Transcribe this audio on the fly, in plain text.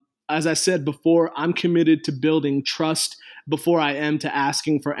as I said before, I'm committed to building trust before I am to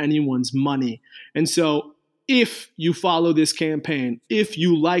asking for anyone's money. And so if you follow this campaign, if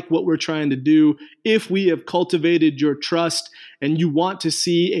you like what we're trying to do, if we have cultivated your trust and you want to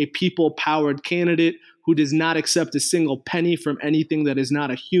see a people-powered candidate who does not accept a single penny from anything that is not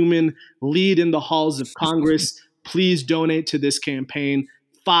a human lead in the halls of Congress, please donate to this campaign.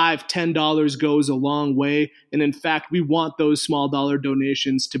 $5, $10 goes a long way. And in fact, we want those small dollar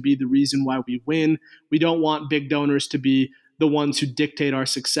donations to be the reason why we win. We don't want big donors to be the ones who dictate our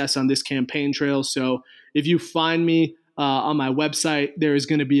success on this campaign trail. So if you find me on my website, there is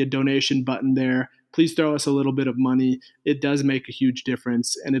going to be a donation button there. Please throw us a little bit of money. It does make a huge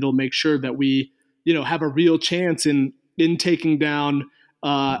difference, and it'll make sure that we, have a real chance in taking down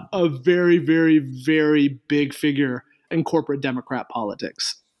a very, very, very big figure in corporate Democrat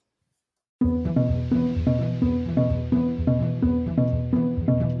politics.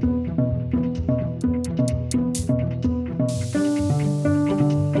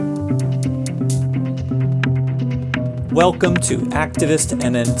 Welcome to Activist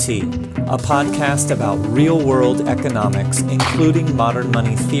MMT, a podcast about real-world economics, including modern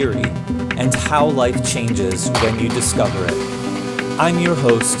money theory, and how life changes when you discover it. I'm your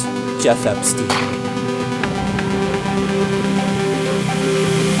host, Jeff Epstein.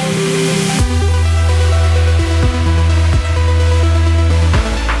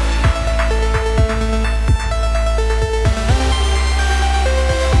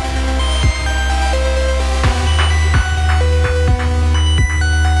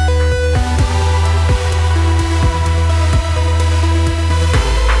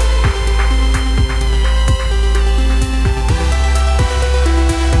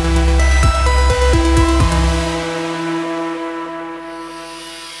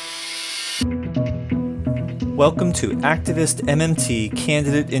 Welcome to Activist MMT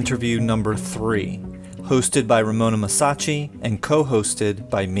Candidate Interview number 3, hosted by Ramona Masacci and co-hosted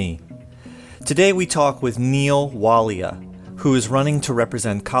by me. Today we talk with Neal Walia, who is running to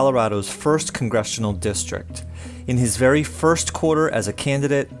represent Colorado's 1st Congressional District. In his very first quarter as a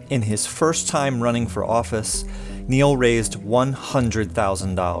candidate, in his first time running for office, Neal raised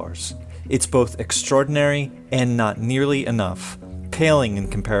 $100,000. It's both extraordinary and not nearly enough, paling in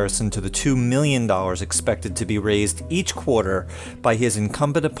comparison to the $2 million expected to be raised each quarter by his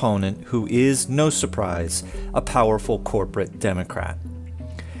incumbent opponent, who is, no surprise, a powerful corporate Democrat.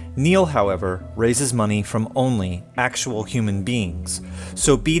 Neal, however, raises money from only actual human beings,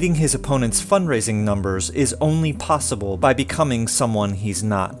 so beating his opponent's fundraising numbers is only possible by becoming someone he's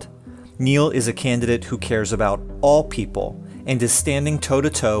not. Neal is a candidate who cares about all people and is standing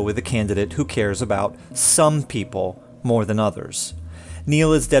toe-to-toe with a candidate who cares about some people more than others.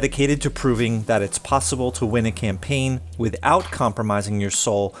 Neal is dedicated to proving that it's possible to win a campaign without compromising your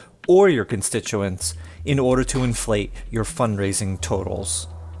soul or your constituents in order to inflate your fundraising totals.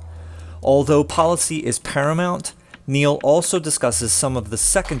 Although policy is paramount, Neal also discusses some of the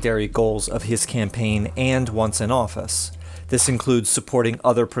secondary goals of his campaign and once in office. This includes supporting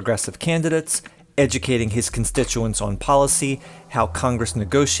other progressive candidates, educating his constituents on policy, how Congress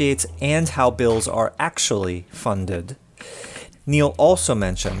negotiates, and how bills are actually funded. Neal also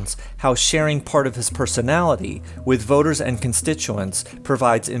mentions how sharing part of his personality with voters and constituents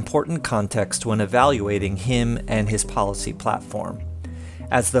provides important context when evaluating him and his policy platform.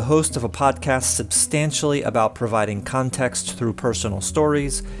 As the host of a podcast substantially about providing context through personal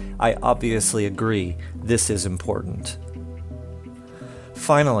stories, I obviously agree this is important.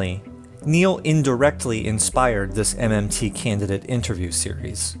 Finally, Neal indirectly inspired this MMT candidate interview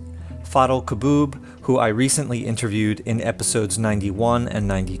series. Fadl Kaboub, who I recently interviewed in episodes 91 and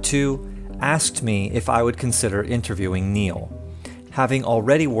 92, asked me if I would consider interviewing Neal. Having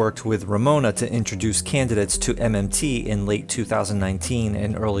already worked with Ramona to introduce candidates to MMT in late 2019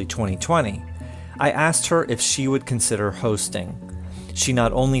 and early 2020, I asked her if she would consider hosting. She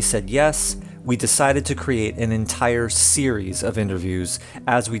not only said yes, we decided to create an entire series of interviews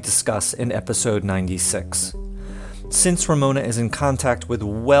as we discuss in episode 96. Since Ramona is in contact with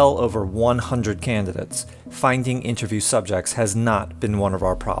well over 100 candidates, finding interview subjects has not been one of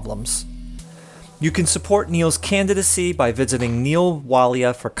our problems. You can support Neal's candidacy by visiting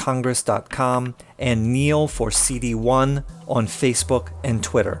nealwaliaforcongress.com and Neal for CD1 on Facebook and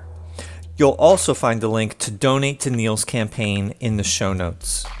Twitter. You'll also find a link to donate to Neal's campaign in the show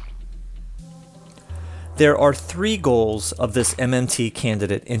notes. There are 3 goals of this MMT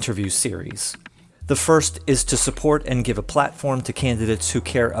candidate interview series. The first is to support and give a platform to candidates who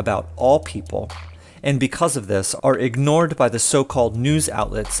care about all people, and because of this are ignored by the so-called news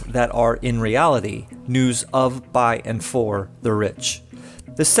outlets that are in reality news of, by, and for the rich.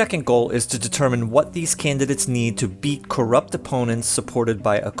 The second goal is to determine what these candidates need to beat corrupt opponents supported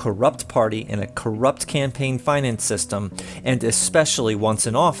by a corrupt party and a corrupt campaign finance system, and especially once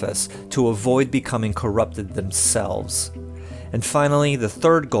in office, to avoid becoming corrupted themselves. And finally, the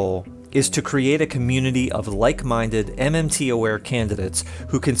third goal is to create a community of like-minded, MMT-aware candidates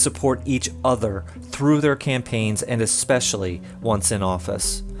who can support each other through their campaigns and especially once in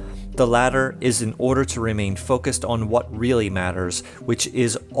office. The latter is in order to remain focused on what really matters, which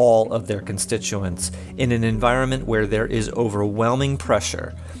is all of their constituents, in an environment where there is overwhelming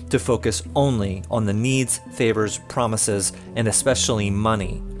pressure to focus only on the needs, favors, promises, and especially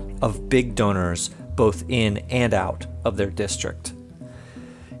money of big donors both in and out of their district.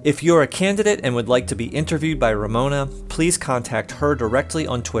 If you're a candidate and would like to be interviewed by Ramona, please contact her directly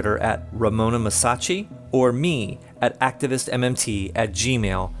on Twitter at Ramona Masacci or me at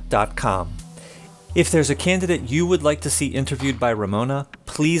activistmmt@gmail.com. If there's a candidate you would like to see interviewed by Ramona,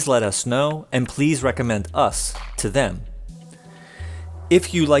 please let us know and please recommend us to them.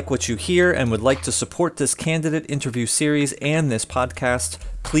 If you like what you hear and would like to support this candidate interview series and this podcast,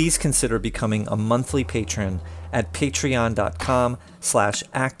 please consider becoming a monthly patron at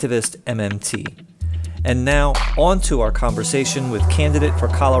patreon.com/activistmmt. And now, on to our conversation with candidate for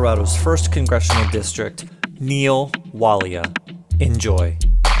Colorado's 1st Congressional District, Neil Walia. Enjoy.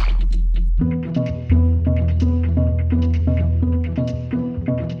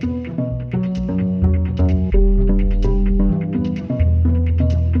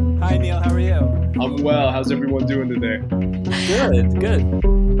 Hi, Neil. How are you? I'm well. How's everyone doing today? Good.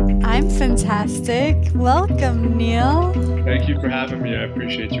 I'm fantastic. Welcome, Neil. Thank you for having me. I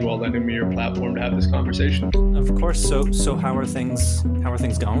appreciate you all lending me your platform to have this conversation. Of course. So how are things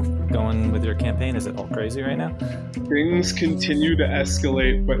going with your campaign? Is it all crazy right now? Things continue to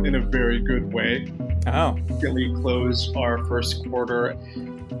escalate, but in a very good way. Oh. We closed our first quarter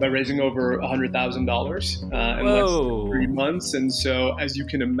by raising over $100,000 in less than 3 months. And so, as you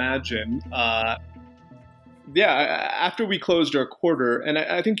can imagine, after we closed our quarter, and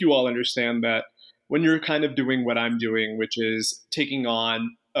I think you all understand that when you're kind of doing what I'm doing, which is taking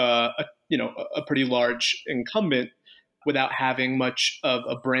on a pretty large incumbent without having much of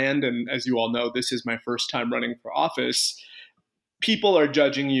a brand, and as you all know, this is my first time running for office, people are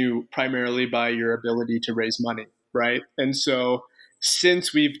judging you primarily by your ability to raise money, right? And so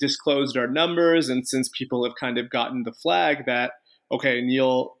since we've disclosed our numbers and since people have kind of gotten the flag that, okay,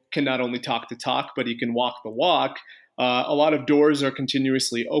 Neil can not only talk the talk, but he can walk the walk, a lot of doors are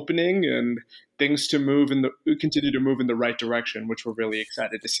continuously opening and things continue to move in the right direction, which we're really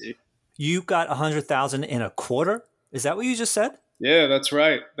excited to see. You got 100,000 in a quarter? Is that what you just said? Yeah, that's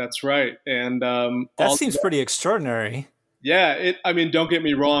right. And that seems pretty extraordinary. Yeah, don't get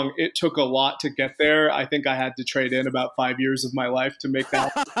me wrong. It took a lot to get there. I think I had to trade in about 5 years of my life to make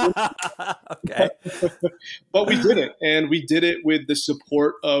that. Okay. But we did it. And we did it with the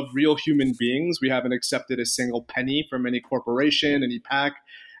support of real human beings. We haven't accepted a single penny from any corporation, any PAC.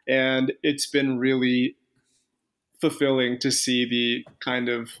 And it's been really fulfilling to see the kind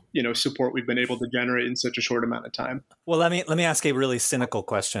of support we've been able to generate in such a short amount of time. Well, let me ask a really cynical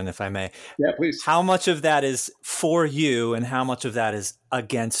question, if I may. Yeah, please. How much of that is for you, and how much of that is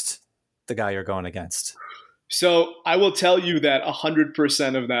against the guy you're going against? So I will tell you that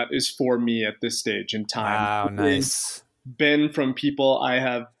 100% of that is for me at this stage in time. Wow, nice. Been from people I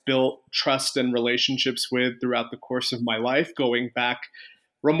have built trust and relationships with throughout the course of my life, going back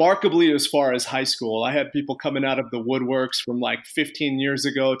remarkably as far as high school. I had people coming out of the woodworks from like 15 years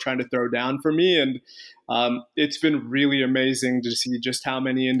ago trying to throw down for me. And it's been really amazing to see just how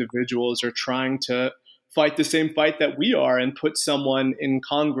many individuals are trying to fight the same fight that we are and put someone in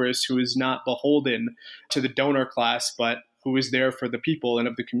Congress who is not beholden to the donor class, but who is there for the people and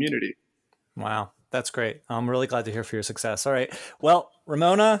of the community. Wow, that's great. I'm really glad to hear for your success. All right. Well,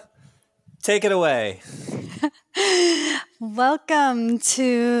 Ramona, take it away. Welcome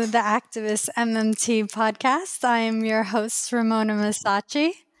to the Activist MMT podcast. I am your host, Ramona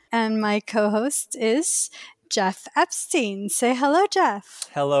Masacci, and my co-host is Jeff Epstein. Say hello, Jeff.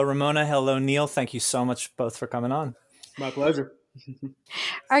 Hello, Ramona. Hello, Neil. Thank you so much both for coming on. My pleasure.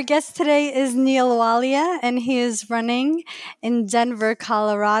 Our guest today is Neil Walia, and he is running in Denver,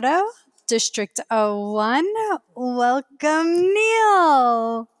 Colorado, District 01. Welcome,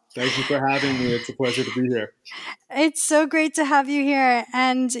 Neil. Thank you for having me. It's a pleasure to be here. It's so great to have you here.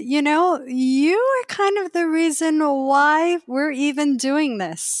 And, you are kind of the reason why we're even doing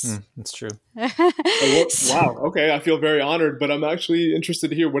this. That's true. Wow. Okay. I feel very honored, but I'm actually interested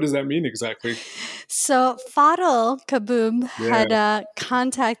to hear, what does that mean exactly? So Fadl Kaboom had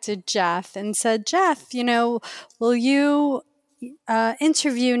contacted Jeff and said, Jeff, will you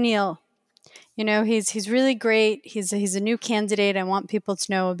interview Neil. You know, he's really great. He's a new candidate. I want people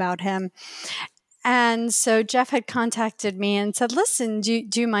to know about him. And so Jeff had contacted me and said, listen, do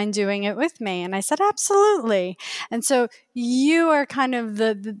you mind doing it with me? And I said, absolutely. And so you are kind of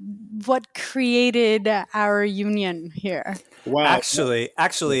the what created our union here. Wow. Actually,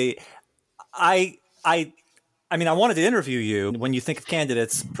 I mean, I wanted to interview you. When you think of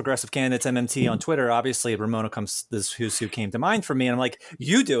candidates, progressive candidates, MMT on Twitter, obviously Ramona this who's who came to mind for me. And I'm like,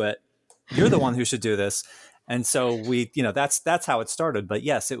 you do it. You're the one who should do this. And so that's how it started. But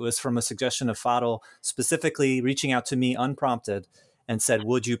yes, it was from a suggestion of Fadl specifically reaching out to me unprompted and said,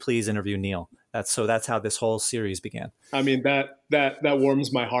 would you please interview Neil? That's how this whole series began. I mean, that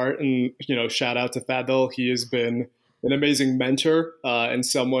warms my heart. And, shout out to Fadl. He has been an amazing mentor and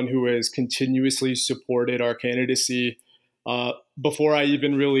someone who has continuously supported our candidacy before I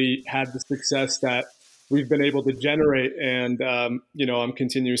even really had the success that we've been able to generate. And, I'm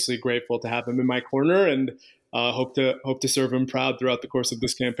continuously grateful to have him in my corner and hope to serve him proud throughout the course of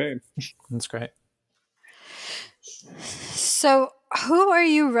this campaign. That's great. So who are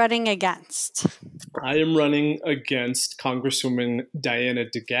you running against? I am running against Congresswoman Diana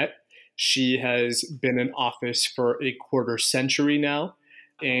DeGette. She has been in office for a quarter century now,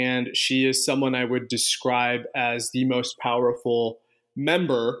 and she is someone I would describe as the most powerful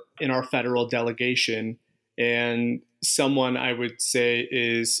member in our federal delegation, and someone I would say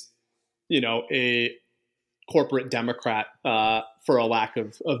is, a corporate Democrat, for a lack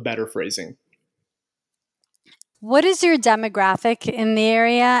of better phrasing. What is your demographic in the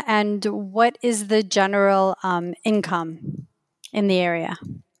area, and what is the general income in the area?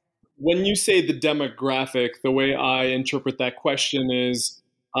 When you say the demographic, the way I interpret that question is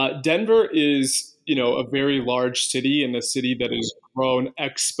Denver is, a very large city and a city that has grown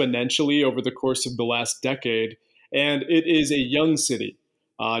exponentially over the course of the last decade. And it is a young city.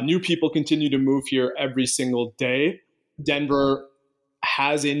 New people continue to move here every single day. Denver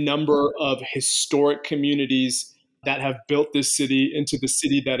has a number of historic communities that have built this city into the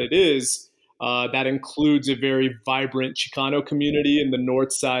city that it is. That includes a very vibrant Chicano community in the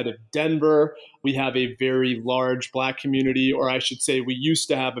north side of Denver. We have a very large Black community, or I should say we used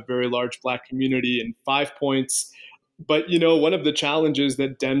to have a very large Black community in Five Points. But, one of the challenges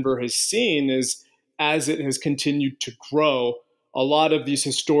that Denver has seen is as it has continued to grow, a lot of these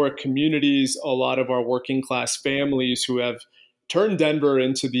historic communities, a lot of our working class families who have turned Denver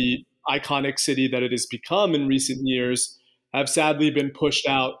into the iconic city that it has become in recent years have sadly been pushed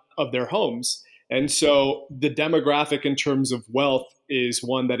out of their homes. And so the demographic in terms of wealth is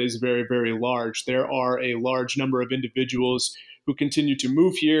one that is very, very large. There are a large number of individuals who continue to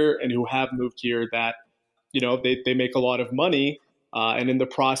move here and who have moved here that, they make a lot of money and in the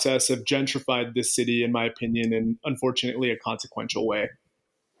process have gentrified this city, in my opinion, in unfortunately a consequential way.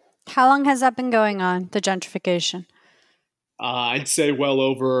 How long has that been going on, the gentrification? I'd say well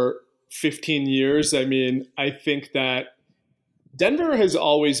over 15 years. I mean, I think that Denver has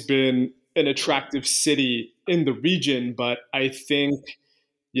always been an attractive city in the region, but I think,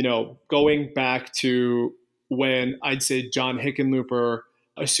 going back to when I'd say John Hickenlooper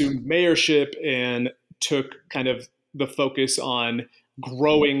assumed mayorship and took kind of the focus on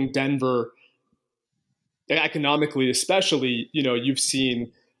growing Denver economically, especially, you've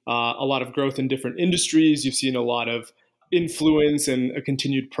seen a lot of growth in different industries. You've seen a lot of influence and a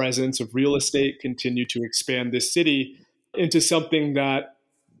continued presence of real estate continue to expand this city into something that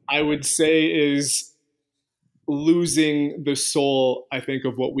I would say is losing the soul, I think,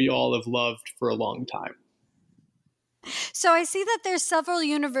 of what we all have loved for a long time. So I see that there's several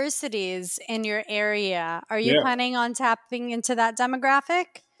universities in your area. Are you planning on tapping into that demographic?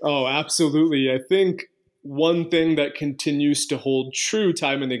 Oh, absolutely. I think one thing that continues to hold true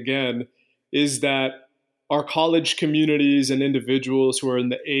time and again is that our college communities and individuals who are in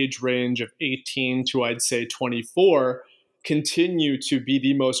the age range of 18 to, I'd say, 24 continue to be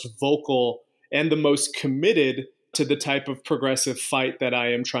the most vocal and the most committed to the type of progressive fight that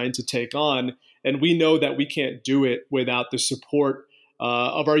I am trying to take on. And we know that we can't do it without the support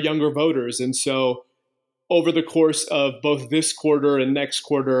of our younger voters. And so over the course of both this quarter and next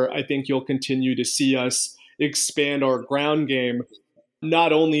quarter, I think you'll continue to see us expand our ground game,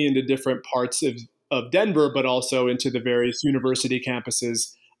 not only into different parts of Denver, but also into the various university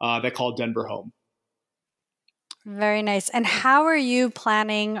campuses that call Denver home. Very nice. And how are you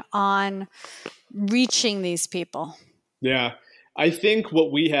planning on reaching these people? Yeah, I think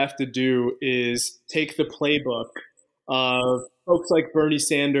what we have to do is take the playbook of folks like Bernie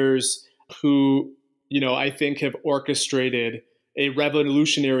Sanders, who, I think have orchestrated a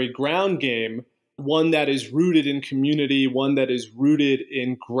revolutionary ground game one that is rooted in community, one that is rooted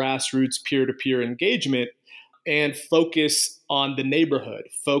in grassroots peer-to-peer engagement, and focus on the neighborhood,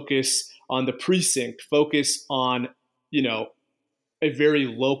 focus on the precinct, focus on, a very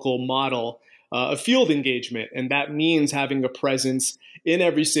local model of field engagement. And that means having a presence in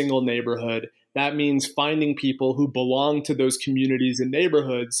every single neighborhood. That means finding people who belong to those communities and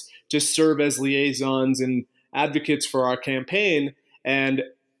neighborhoods to serve as liaisons and advocates for our campaign, and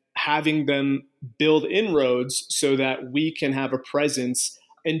having them build inroads so that we can have a presence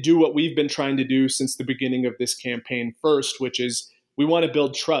and do what we've been trying to do since the beginning of this campaign first, which is we want to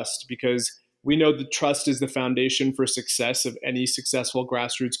build trust, because we know that trust is the foundation for success of any successful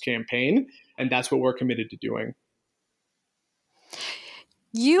grassroots campaign. And that's what we're committed to doing.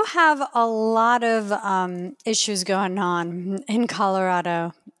 You have a lot of issues going on in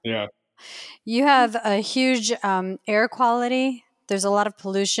Colorado. Yeah. You have a huge air quality. There's a lot of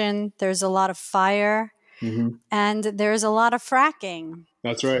pollution. There's a lot of fire. Mm-hmm. And there's a lot of fracking.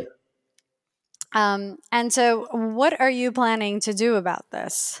 That's right. And so what are you planning to do about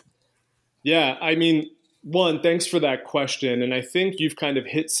this? Yeah, I mean, one, thanks for that question. And I think you've kind of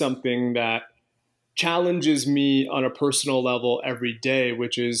hit something that challenges me on a personal level every day,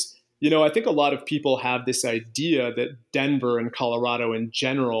 which is, I think a lot of people have this idea that Denver and Colorado in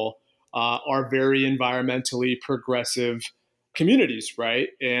general are very environmentally progressive communities, right?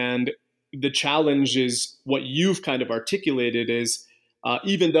 And the challenge is what you've kind of articulated is,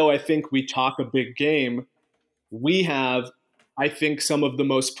 even though I think we talk a big game, we have, I think, some of the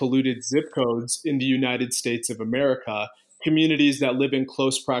most polluted zip codes in the United States of America. Communities that live in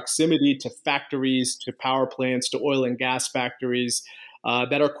close proximity to factories, to power plants, to oil and gas factories,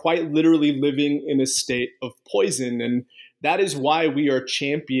 that are quite literally living in a state of poison. And that is why we are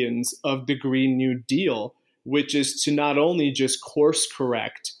champions of the Green New Deal, which is to not only just course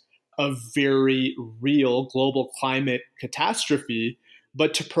correct a very real global climate catastrophe,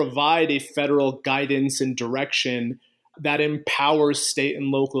 but to provide a federal guidance and direction that empowers state and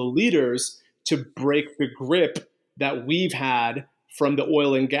local leaders to break the grip that we've had from the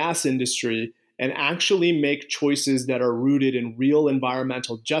oil and gas industry and actually make choices that are rooted in real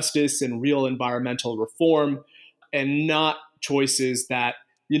environmental justice and real environmental reform, and not choices that,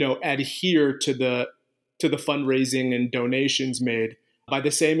 adhere to the fundraising and donations made by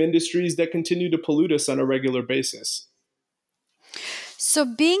the same industries that continue to pollute us on a regular basis. So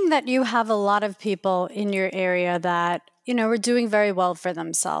being that you have a lot of people in your area that, are doing very well for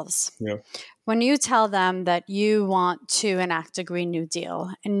themselves. Yeah. When you tell them that you want to enact a Green New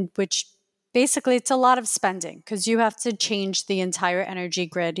Deal, in which basically it's a lot of spending because you have to change the entire energy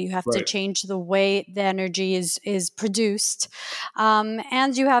grid, you have to change the way the energy is produced,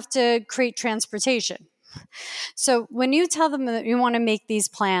 and you have to create transportation. So when you tell them that you want to make these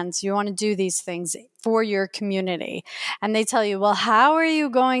plans, you want to do these things for your community, and they tell you, well, how are you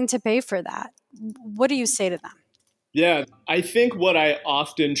going to pay for that? What do you say to them? Yeah, I think what I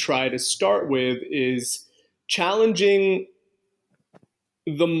often try to start with is challenging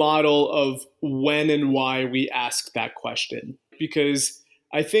the model of when and why we ask that question. Because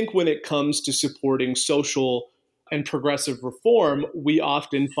I think when it comes to supporting social and progressive reform, we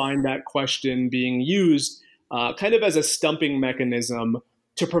often find that question being used kind of as a stumping mechanism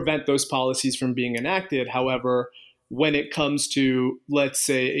to prevent those policies from being enacted. However, when it comes to, let's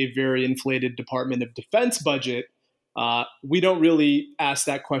say, a very inflated Department of Defense budget, we don't really ask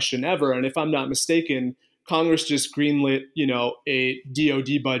that question ever. And if I'm not mistaken, Congress just greenlit, a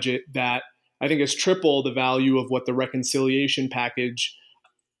DoD budget that I think is triple the value of what the reconciliation package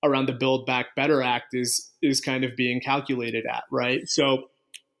around the Build Back Better Act is kind of being calculated at, right? So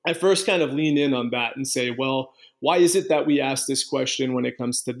I first kind of lean in on that and say, well, why is it that we ask this question when it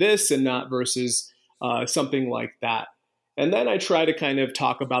comes to this and not versus something like that? And then I try to kind of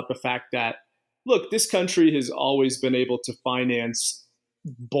talk about the fact that, look, this country has always been able to finance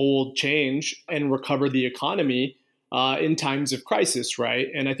bold change and recover the economy in times of crisis, right?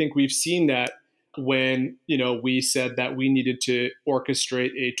 And I think we've seen that when, we said that we needed to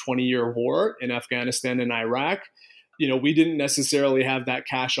orchestrate a 20-year war in Afghanistan and Iraq. We didn't necessarily have that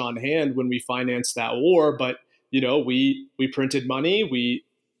cash on hand when we financed that war, but, we printed money, we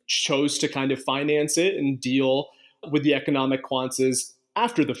chose to kind of finance it and deal with the economic consequences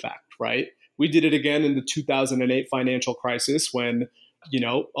after the fact, right? We did it again in the 2008 financial crisis when,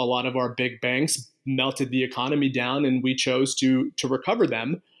 a lot of our big banks melted the economy down and we chose to recover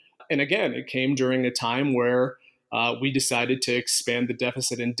them. And again, it came during a time where we decided to expand the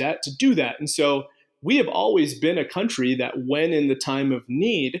deficit and debt to do that. And so we have always been a country that when in the time of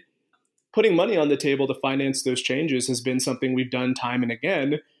need, putting money on the table to finance those changes has been something we've done time and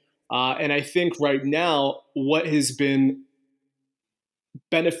again. And I think right now, what has been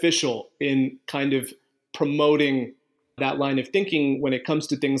beneficial in kind of promoting that line of thinking when it comes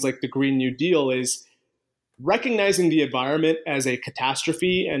to things like the Green New Deal is recognizing the environment as a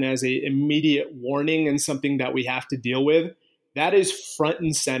catastrophe and as a immediate warning and something that we have to deal with. That is front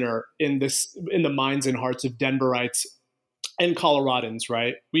and center in the minds and hearts of Denverites and Coloradans,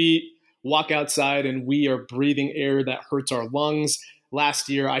 right? We walk outside and we are breathing air that hurts our lungs. Last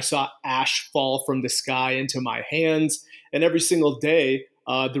year, I saw ash fall from the sky into my hands. And every single day,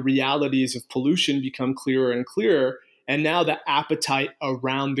 the realities of pollution become clearer and clearer. And now the appetite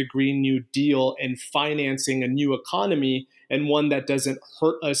around the Green New Deal and financing a new economy, and one that doesn't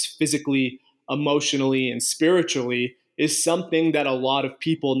hurt us physically, emotionally, and spiritually, is something that a lot of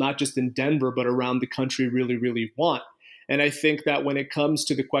people, not just in Denver, but around the country, really, really want. And I think that when it comes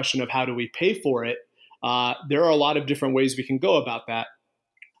to the question of how do we pay for it, there are a lot of different ways we can go about that.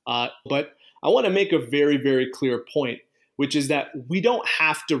 But I want to make a very, very clear point, which is that we don't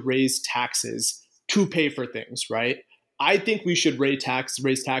have to raise taxes to pay for things, right? I think we should raise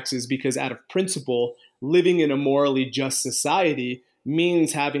taxes because out of principle, living in a morally just society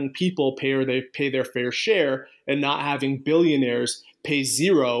means having people pay their fair share and not having billionaires pay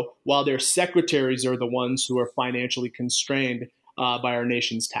zero while their secretaries are the ones who are financially constrained by our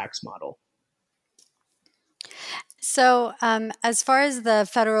nation's tax model. So as far as the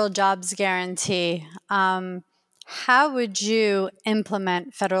federal jobs guarantee, how would you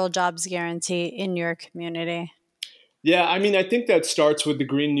implement federal jobs guarantee in your community? Yeah, I mean, I think that starts with the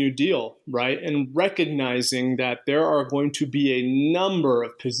Green New Deal, right? And recognizing that there are going to be a number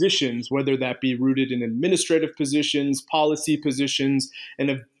of positions, whether that be rooted in administrative positions, policy positions, and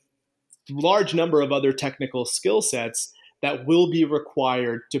a large number of other technical skill sets that will be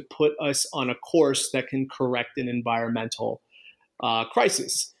required to put us on a course that can correct an environmental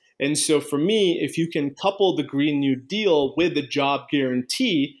crisis. And so for me, if you can couple the Green New Deal with a job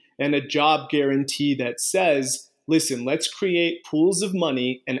guarantee, and a job guarantee that says, listen, let's create pools of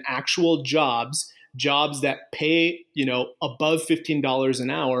money and actual jobs that pay, above $15 an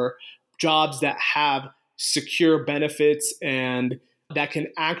hour, jobs that have secure benefits and that can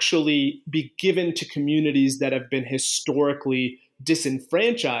actually be given to communities that have been historically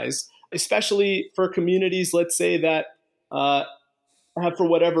disenfranchised, especially for communities, let's say, that have, for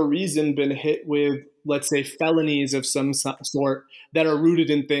whatever reason, been hit with, let's say, felonies of some sort that are rooted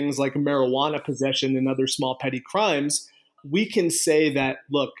in things like marijuana possession and other small petty crimes. We can say that,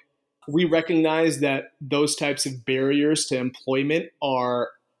 look, we recognize that those types of barriers to employment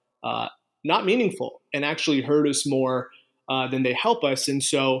are not meaningful and actually hurt us more than they help us. And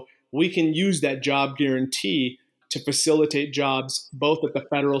so we can use that job guarantee to facilitate jobs both at the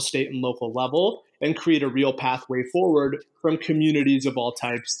federal, state, and local level and create a real pathway forward from communities of all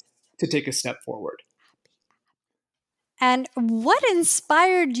types to take a step forward. And what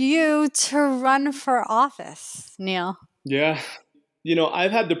inspired you to run for office, Neil? Yeah.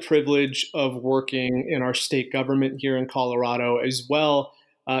 I've had the privilege of working in our state government here in Colorado as well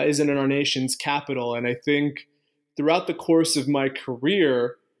as in our nation's capital. And I think throughout the course of my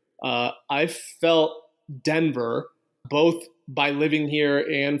career, I felt Denver, both by living here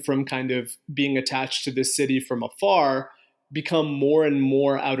and from kind of being attached to this city from afar, become more and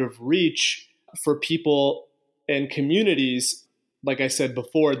more out of reach for people and communities, like I said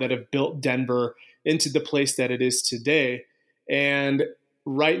before, that have built Denver into the place that it is today. And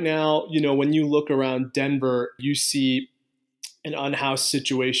right now, when you look around Denver, you see an unhoused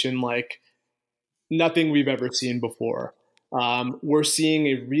situation like nothing we've ever seen before. We're seeing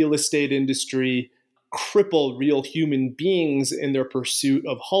a real estate industry cripple real human beings in their pursuit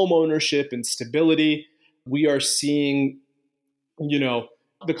of home ownership and stability. We are seeing,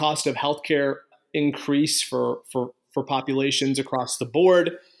 the cost of healthcare increase for populations across the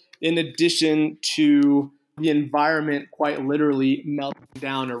board, in addition to the environment quite literally melting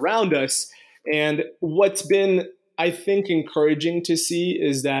down around us. And what's been, I think, encouraging to see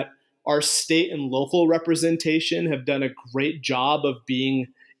is that our state and local representation have done a great job of being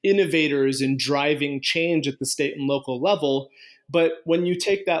innovators and driving change at the state and local level. But when you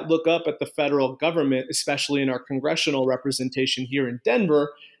take that look up at the federal government, especially in our congressional representation here in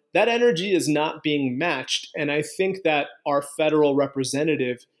Denver, that energy is not being matched. And I think that our federal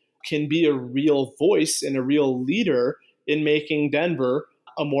representative can be a real voice and a real leader in making Denver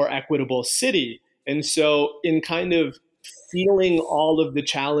a more equitable city. And so in kind of feeling all of the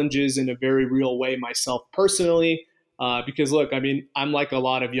challenges in a very real way myself personally, because look, I mean, I'm like a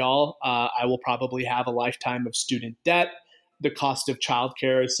lot of y'all. I will probably have a lifetime of student debt. The cost of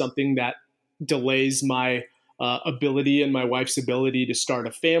childcare is something that delays my ability and my wife's ability to start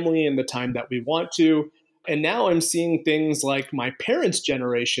a family in the time that we want to. And now I'm seeing things like my parents'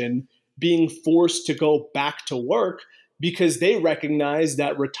 generation being forced to go back to work because they recognize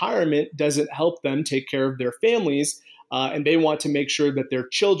that retirement doesn't help them take care of their families. And they want to make sure that their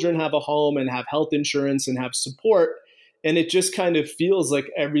children have a home and have health insurance and have support. And it just kind of feels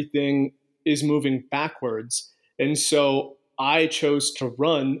like everything is moving backwards. And so I chose to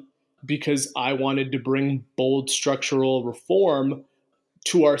run because I wanted to bring bold structural reform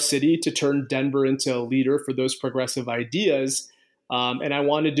to our city to turn Denver into a leader for those progressive ideas. And I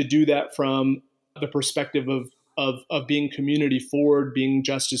wanted to do that from the perspective of being community forward, being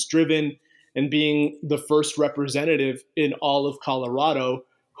justice driven, and being the first representative in all of Colorado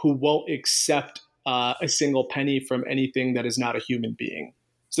who won't accept a single penny from anything that is not a human being.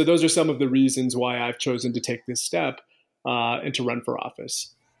 So those are some of the reasons why I've chosen to take this step and to run for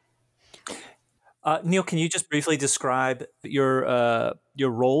office. Neil, can you just briefly describe your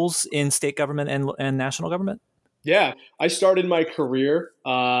roles in state government and national government? Yeah, I started my career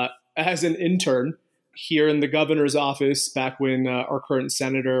as an intern here in the governor's office back when our current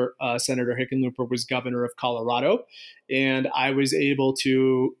senator, Senator Hickenlooper, was governor of Colorado. And I was able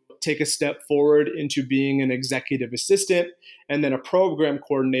to take a step forward into being an executive assistant and then a program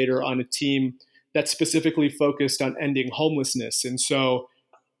coordinator on a team that specifically focused on ending homelessness. And so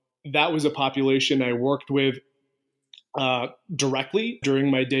that was a population I worked with directly during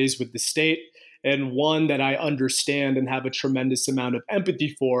my days with the state, and one that I understand and have a tremendous amount of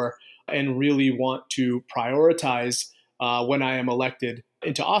empathy for and really want to prioritize when I am elected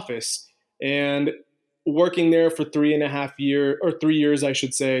into office. And working there for 3 years, I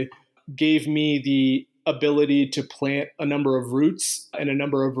should say, gave me the ability to plant a number of roots and a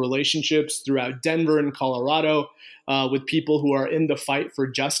number of relationships throughout Denver and Colorado with people who are in the fight for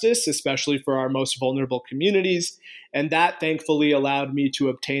justice, especially for our most vulnerable communities. And that thankfully allowed me to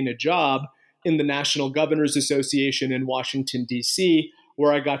obtain a job in the National Governors Association in Washington, D.C.,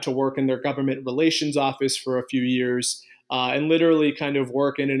 where I got to work in their government relations office for a few years and literally kind of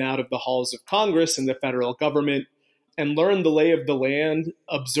work in and out of the halls of Congress and the federal government and learn the lay of the land,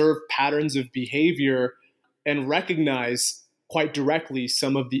 observe patterns of behavior, and recognize quite directly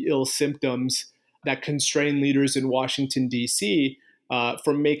some of the ill symptoms that constrain leaders in Washington, D.C.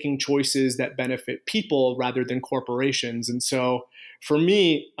 From making choices that benefit people rather than corporations. And so for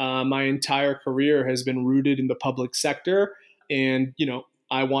me, my entire career has been rooted in the public sector. And,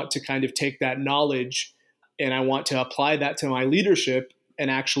 I want to kind of take that knowledge and I want to apply that to my leadership and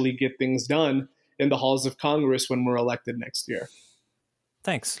actually get things done in the halls of Congress when we're elected next year.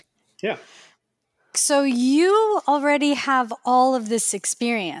 Thanks. Yeah. So you already have all of this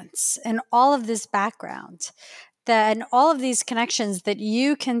experience and all of this background and all of these connections that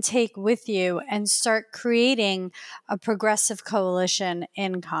you can take with you and start creating a progressive coalition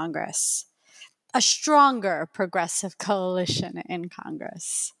in Congress, a stronger progressive coalition in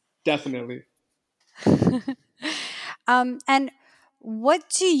Congress. Definitely. And what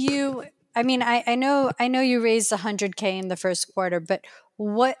do you, I know you raised $100K in the first quarter, but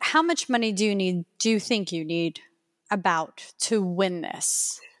how much money do you think you need about to win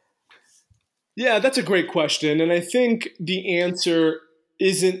this? Yeah, that's a great question. And I think the answer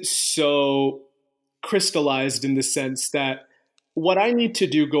isn't so crystallized in the sense that what I need to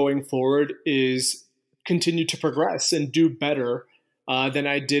do going forward is continue to progress and do better than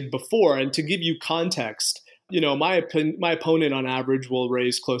I did before. And to give you context, my opponent on average will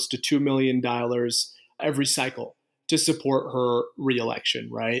raise close to $2 million every cycle to support her reelection,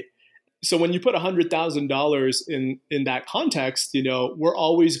 right? So when you put $100,000 in that context, we're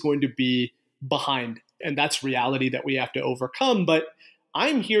always going to be behind. And that's reality that we have to overcome. But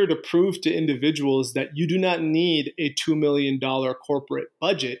I'm here to prove to individuals that you do not need a $2 million corporate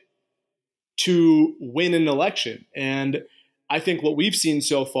budget to win an election. And I think what we've seen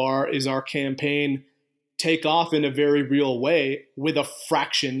so far is our campaign take off in a very real way with a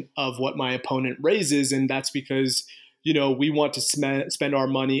fraction of what my opponent raises. And that's because, we want to spend our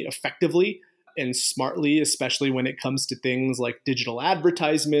money effectively and smartly, especially when it comes to things like digital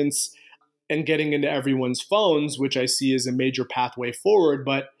advertisements and getting into everyone's phones, which I see as a major pathway forward.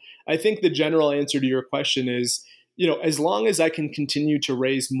 But I think the general answer to your question is, as long as I can continue to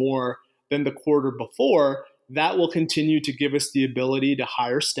raise more than the quarter before, that will continue to give us the ability to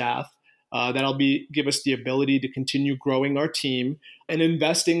hire staff. That'll give us the ability to continue growing our team and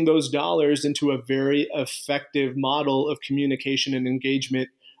investing those dollars into a very effective model of communication and engagement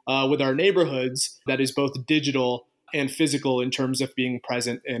with our neighborhoods that is both digital and physical in terms of being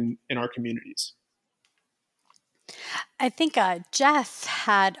present in our communities. I think Jeff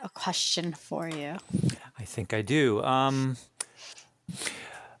had a question for you. I think I do.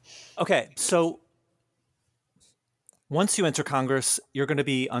 Okay, so once you enter Congress, you're going to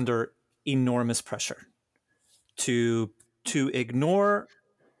be under enormous pressure to ignore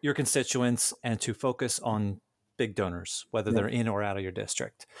your constituents and to focus on big donors, whether they're in or out of your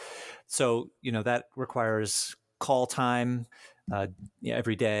district. So, that requires call time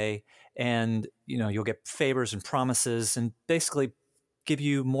every day, and, you'll get favors and promises and basically give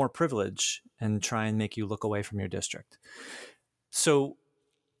you more privilege and try and make you look away from your district. So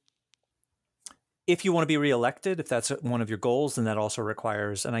if you want to be reelected, if that's one of your goals, then that also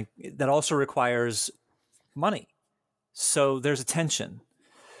requires money. So there's a tension.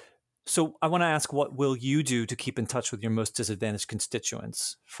 So I want to ask, what will you do to keep in touch with your most disadvantaged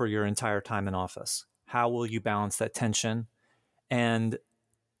constituents for your entire time in office? How will you balance that tension? And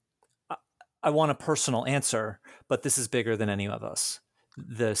I want a personal answer, but this is bigger than any of us.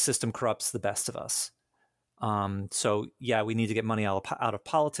 The system corrupts the best of us. So yeah, we need to get money out of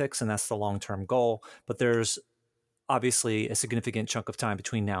politics, and that's the long-term goal. But there's obviously a significant chunk of time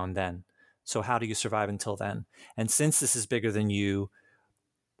between now and then. So how do you survive until then? And since this is bigger than you,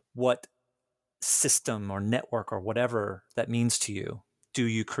 what system or network or whatever that means to you do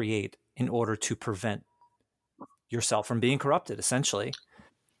you create in order to prevent yourself from being corrupted, essentially?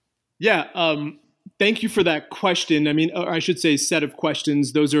 Yeah. Thank you for that question. I mean, or I should say set of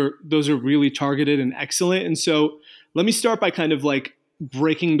questions. Those are really targeted and excellent. And so let me start by kind of like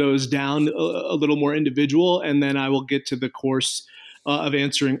breaking those down a little more individual, and then I will get to the course of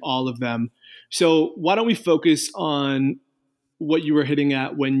answering all of them. So why don't we focus on what you were hitting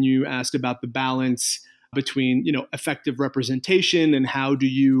at when you asked about the balance between, effective representation and how do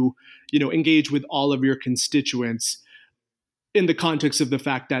you, engage with all of your constituents in the context of the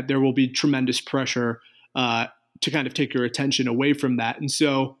fact that there will be tremendous pressure to kind of take your attention away from that. And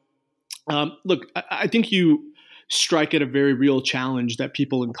so, look, I think you strike at a very real challenge that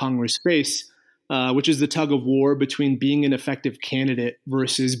people in Congress face, which is the tug of war between being an effective candidate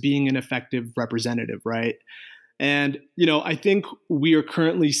versus being an effective representative, right? And, I think we are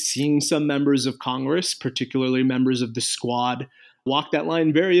currently seeing some members of Congress, particularly members of the squad, walk that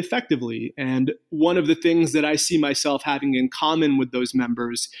line very effectively. And one of the things that I see myself having in common with those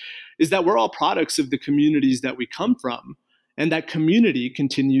members is that we're all products of the communities that we come from. And that community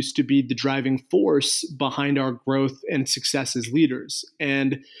continues to be the driving force behind our growth and success as leaders.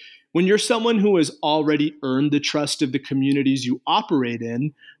 And when you're someone who has already earned the trust of the communities you operate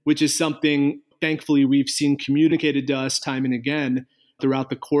in, which is something thankfully we've seen communicated to us time and again throughout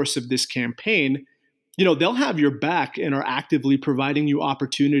the course of this campaign, they'll have your back and are actively providing you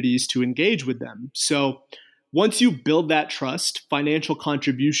opportunities to engage with them. So once you build that trust, financial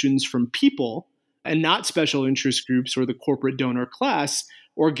contributions from people and not special interest groups or the corporate donor class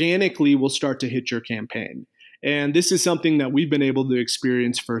organically will start to hit your campaign. And this is something that we've been able to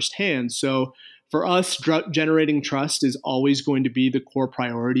experience firsthand. So for us, generating trust is always going to be the core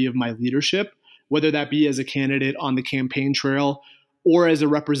priority of my leadership, whether that be as a candidate on the campaign trail or as a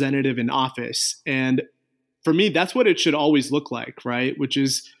representative in office. And for me, that's what it should always look like, right? Which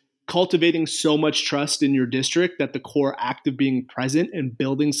is cultivating so much trust in your district that the core act of being present and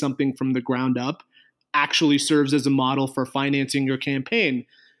building something from the ground up actually serves as a model for financing your campaign.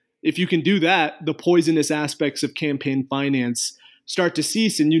 If you can do that, the poisonous aspects of campaign finance start to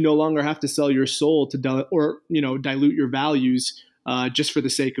cease, and you no longer have to sell your soul to dilute your values just for the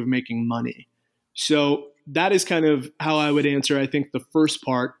sake of making money. So that is kind of how I would answer, I think, the first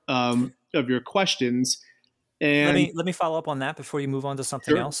part of your questions. And let me follow up on that before you move on to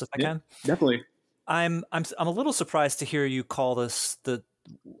something else, if I can. Definitely. I'm a little surprised to hear you call this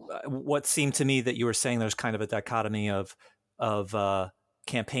what seemed to me that you were saying there's kind of a dichotomy of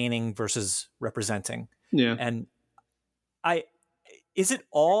campaigning versus representing. Yeah. And is it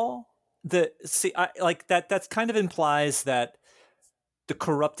all that kind of implies that the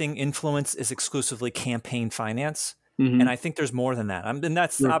corrupting influence is exclusively campaign finance. Mm-hmm. And I think there's more than that. And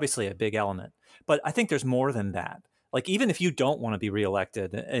that's obviously a big element, but I think there's more than that. Like, even if you don't want to be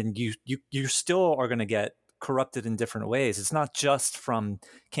reelected and you still are going to get corrupted in different ways. It's not just from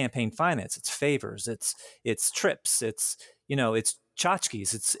campaign finance. It's favors. It's trips. It's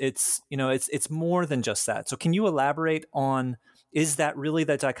tchotchkes. It's more than just that. So can you elaborate on, is that really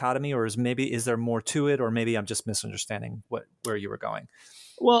that dichotomy, or is there more to it, or maybe I'm just misunderstanding where you were going?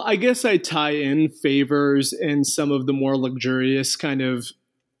 Well, I guess I tie in favors and some of the more luxurious kind of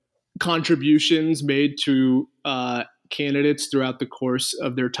contributions made to candidates throughout the course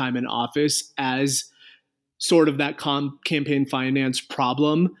of their time in office as sort of that campaign finance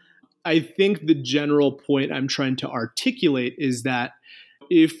problem. I think the general point I'm trying to articulate is that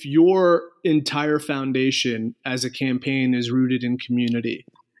if your entire foundation as a campaign is rooted in community,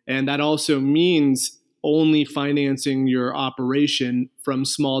 and that also means only financing your operation from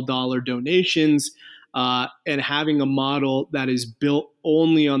small dollar donations, and having a model that is built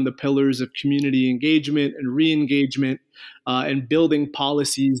only on the pillars of community engagement and re-engagement, and building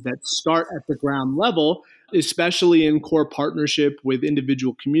policies that start at the ground level, especially in core partnership with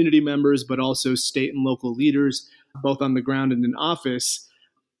individual community members, but also state and local leaders, both on the ground and in office.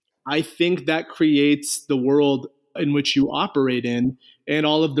 I think that creates the world in which you operate in and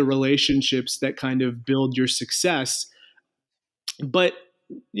all of the relationships that kind of build your success. But,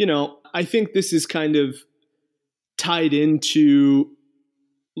 I think this is kind of tied into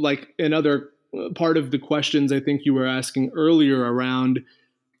like another part of the questions I think you were asking earlier around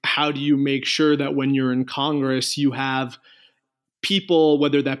how do you make sure that when you're in Congress, you have people,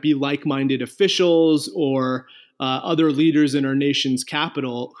 whether that be like-minded officials or other leaders in our nation's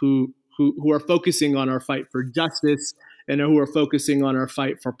capital who are focusing on our fight for justice and who are focusing on our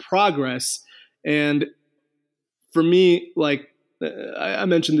fight for progress. And for me, like I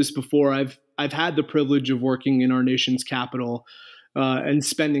mentioned this before, I've had the privilege of working in our nation's capital and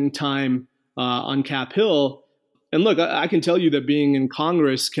spending time on Cap Hill. And look, I can tell you that being in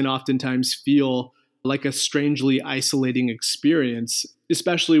Congress can oftentimes feel like a strangely isolating experience,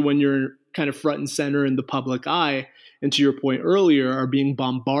 especially when you're kind of front and center in the public eye. And to your point earlier, are being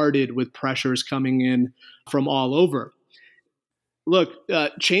bombarded with pressures coming in from all over. Look,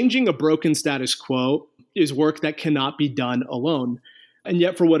 changing a broken status quo is work that cannot be done alone. And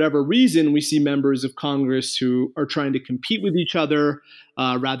yet, for whatever reason, we see members of Congress who are trying to compete with each other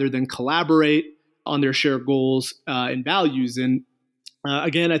rather than collaborate on their shared goals and values. And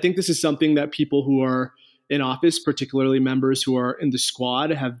again, I think this is something that people who are in office, particularly members who are in the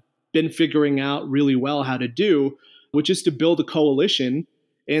squad, have been figuring out really well how to do, which is to build a coalition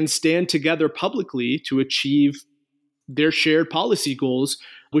and stand together publicly to achieve their shared policy goals,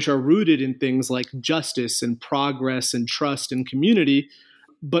 which are rooted in things like justice and progress and trust and community,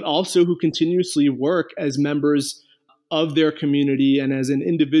 but also who continuously work as members of their community and as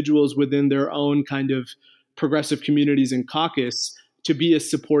individuals within their own kind of progressive communities and caucus to be a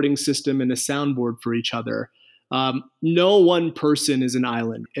supporting system and a soundboard for each other. No one person is an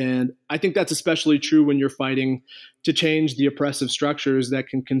island. And I think that's especially true when you're fighting to change the oppressive structures that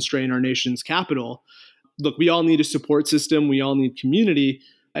can constrain our nation's capital. Look, we all need a support system. We all need community.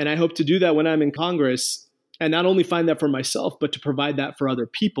 And I hope to do that when I'm in Congress, and not only find that for myself, but to provide that for other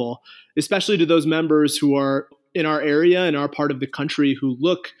people, especially to those members who are in our area and our part of the country who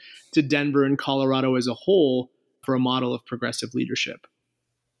look to Denver and Colorado as a whole for a model of progressive leadership.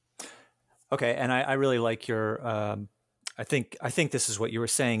 Okay, and I really like your. I think this is what you were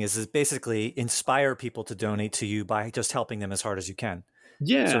saying is basically inspire people to donate to you by just helping them as hard as you can.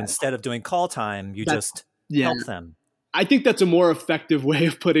 Yeah. So instead of doing call time, you just help them. I think that's a more effective way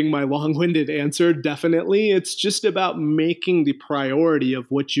of putting my long-winded answer. Definitely, it's just about making the priority of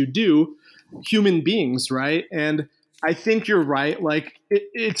what you do human beings, right? And I think you're right. Like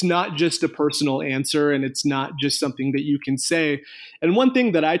it's not just a personal answer, and it's not just something that you can say. And one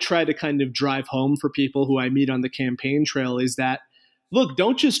thing that I try to kind of drive home for people who I meet on the campaign trail is that, look,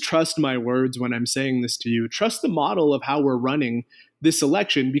 don't just trust my words when I'm saying this to you. Trust the model of how we're running this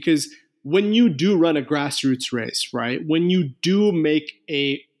election, because when you do run a grassroots race, right, when you do make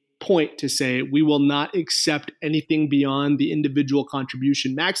a point to say we will not accept anything beyond the individual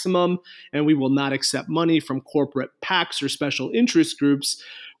contribution maximum, and we will not accept money from corporate PACs or special interest groups,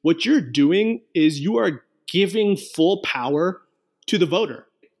 what you're doing is you are giving full power to the voter.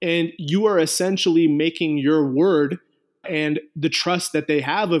 And you are essentially making your word and the trust that they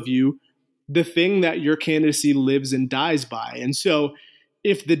have of you the thing that your candidacy lives and dies by. And so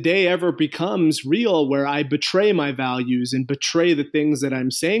if the day ever becomes real where I betray my values and betray the things that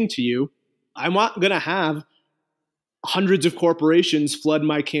I'm saying to you, I'm not going to have hundreds of corporations flood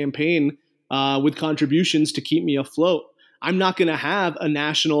my campaign with contributions to keep me afloat. I'm not going to have a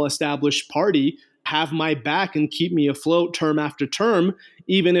national established party have my back and keep me afloat term after term,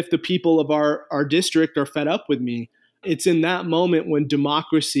 even if the people of our district are fed up with me. It's in that moment when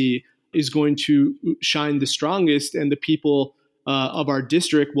democracy is going to shine the strongest, and the people of our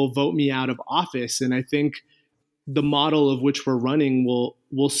district will vote me out of office. And I think the model of which we're running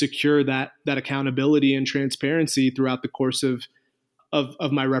will secure that accountability and transparency throughout the course of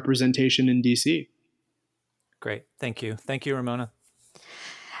my representation in DC. Great. Thank you. Thank you, Ramona.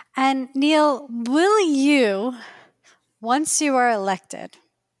 And Neil, will you, once you are elected,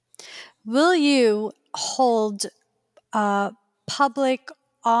 will you hold public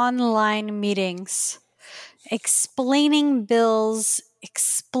online meetings explaining bills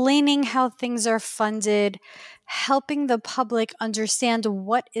explaining how things are funded, helping the public understand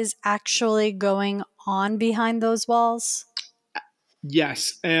what is actually going on behind those walls?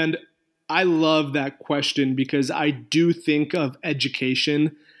 Yes. And I love that question because I do think of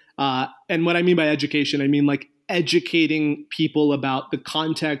education. And what I mean by education, I mean like educating people about the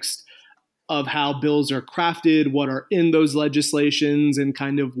context of how bills are crafted, what are in those legislations, and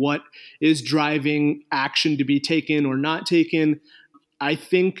kind of what is driving action to be taken or not taken. I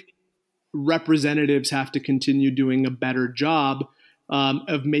think representatives have to continue doing a better job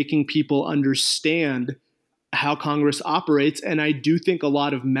of making people understand how Congress operates. And I do think a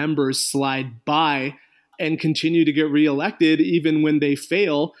lot of members slide by and continue to get reelected even when they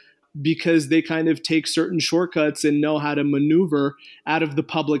fail because they kind of take certain shortcuts and know how to maneuver out of the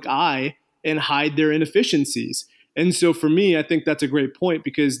public eye and hide their inefficiencies. And so for me, I think that's a great point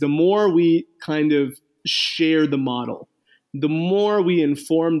because the more we kind of share the model, the more we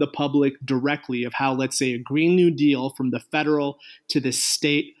inform the public directly of how, let's say, a Green New Deal from the federal to the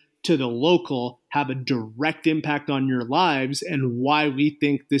state to the local have a direct impact on your lives and why we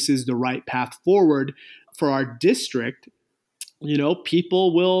think this is the right path forward for our district,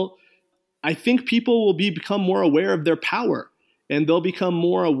 I think people will become more aware of their power and they'll become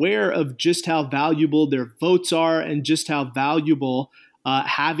more aware of just how valuable their votes are and just how valuable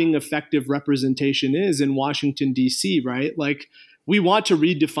having effective representation is in Washington, D.C., right? Like, we want to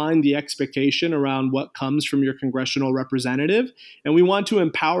redefine the expectation around what comes from your congressional representative, and we want to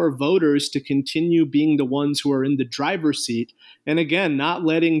empower voters to continue being the ones who are in the driver's seat. And again, not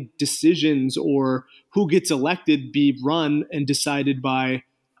letting decisions or who gets elected be run and decided by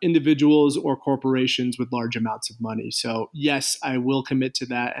individuals or corporations with large amounts of money. So yes, I will commit to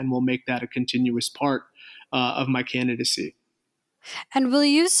that and will make that a continuous part of my candidacy. And will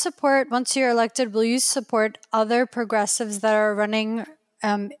you support, once you're elected, will you support other progressives that are running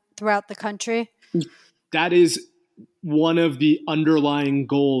throughout the country? That is one of the underlying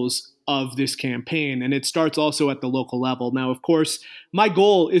goals of this campaign. And it starts also at the local level. Now, of course, my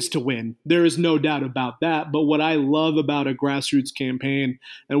goal is to win. There is no doubt about that. But what I love about a grassroots campaign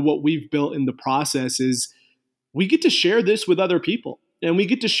and what we've built in the process is we get to share this with other people. And we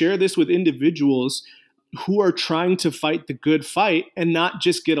get to share this with individuals who are trying to fight the good fight and not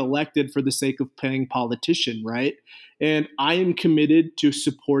just get elected for the sake of playing politician, right? And I am committed to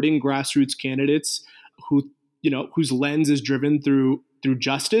supporting grassroots candidates whose lens is driven through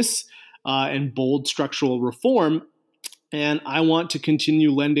justice and bold structural reform. And I want to continue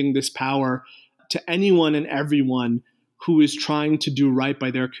lending this power to anyone and everyone who is trying to do right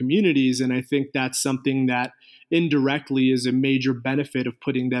by their communities. And I think that's something that indirectly is a major benefit of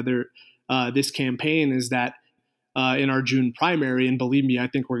putting together this campaign, is that in our June primary, and believe me, I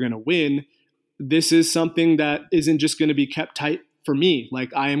think we're going to win, this is something that isn't just going to be kept tight for me.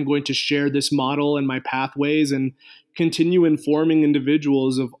 Like, I am going to share this model and my pathways and continue informing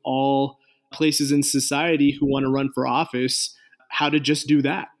individuals of all places in society who want to run for office how to just do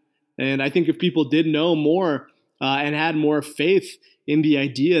that. And I think if people did know more and had more faith in the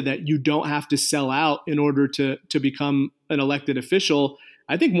idea that you don't have to sell out in order to become an elected official,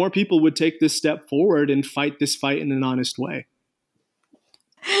 I think more people would take this step forward and fight this fight in an honest way.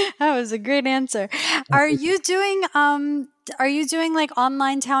 That was a great answer. Are you doing like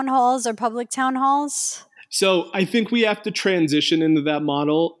online town halls or public town halls? So I think we have to transition into that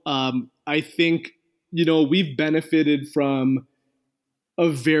model. I think, we've benefited from a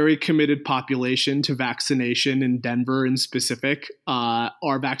very committed population to vaccination in Denver in specific.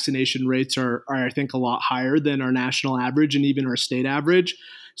 Our vaccination rates are, I think, a lot higher than our national average and even our state average.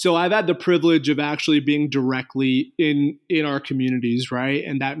 So I've had the privilege of actually being directly in our communities, right?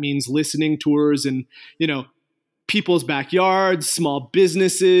 And that means listening tours and, people's backyards, small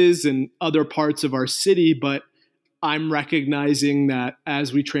businesses, and other parts of our city. But I'm recognizing that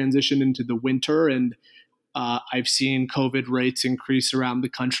as we transition into the winter, and I've seen COVID rates increase around the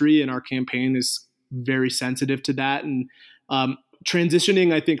country, and our campaign is very sensitive to that. And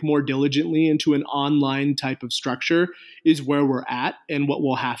transitioning, I think, more diligently into an online type of structure is where we're at and what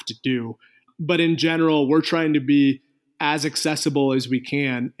we'll have to do. But in general, we're trying to be as accessible as we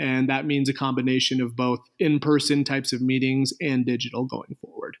can. And that means a combination of both in-person types of meetings and digital going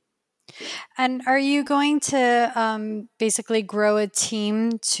forward. And are you going to basically grow a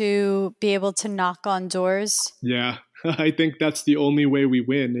team to be able to knock on doors? Yeah, I think that's the only way we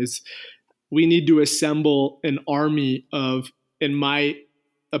win, is we need to assemble an army of, in my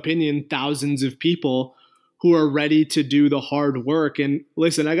opinion, thousands of people who are ready to do the hard work. And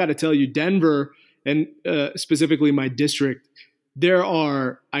listen, I got to tell you, Denver, and specifically my district, there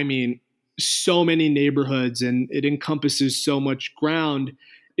are, so many neighborhoods and it encompasses so much ground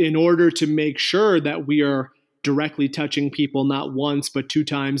in order to make sure that we are directly touching people not once, but 2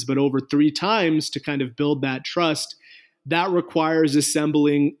 times, but over 3 times to kind of build that trust. That requires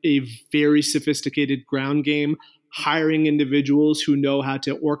assembling a very sophisticated ground game, hiring individuals who know how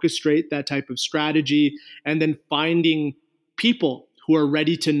to orchestrate that type of strategy, and then finding people who are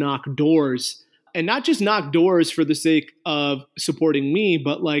ready to knock doors, and not just knock doors for the sake of supporting me,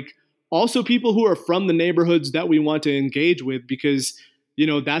 but like also people who are from the neighborhoods that we want to engage with, because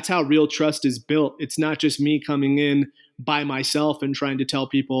that's how real trust is built. It's not just me coming in by myself and trying to tell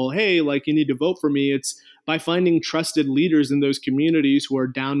people, hey, like you need to vote for me. It's by finding trusted leaders in those communities who are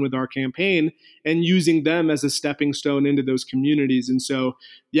down with our campaign and using them as a stepping stone into those communities. And so,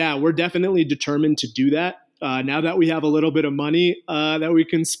 yeah, we're definitely determined to do that. Now that we have a little bit of money that we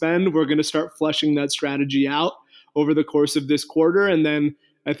can spend, we're going to start fleshing that strategy out over the course of this quarter. And then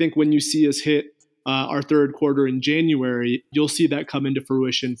I think when you see us hit our third quarter in January, you'll see that come into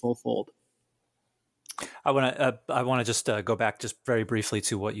fruition full fold. I want to just go back just very briefly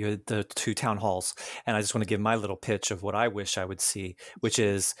to what you had, the 2 town halls, and I just want to give my little pitch of what I wish I would see, which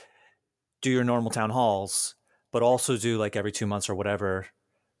is do your normal town halls, but also do like every 2 months or whatever,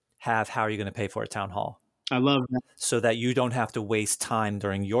 have how are you going to pay for a town hall? I love that. So that you don't have to waste time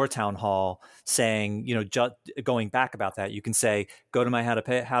during your town hall saying, going back about that, you can say, go to my how to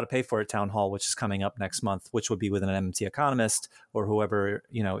pay for it town hall, which is coming up next month, which would be with an MMT economist or whoever,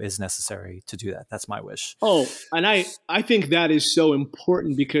 is necessary to do that. That's my wish. Oh, and I think that is so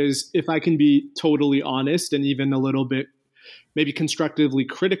important because if I can be totally honest and even a little bit maybe constructively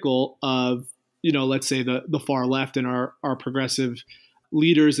critical of, let's say the far left and our progressive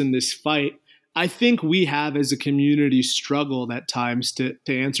leaders in this fight, I think we have as a community struggled at times to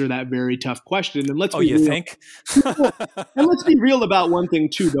answer that very tough question. And let's be real. Think? And let's be real about one thing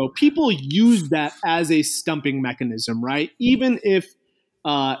too, though. People use that as a stumping mechanism, right? Even if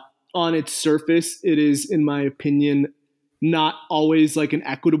on its surface, it is, in my opinion, not always like an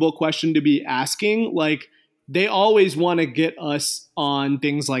equitable question to be asking. Like they always want to get us on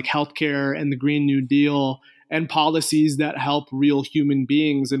things like healthcare and the Green New Deal and policies that help real human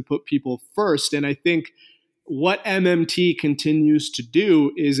beings and put people first. And I think what MMT continues to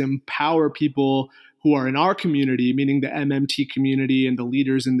do is empower people who are in our community, meaning the MMT community and the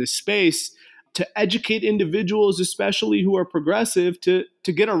leaders in this space, to educate individuals, especially who are progressive, to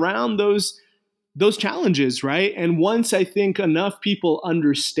get around those challenges, right? And once I think enough people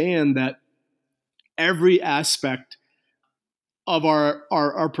understand that every aspect of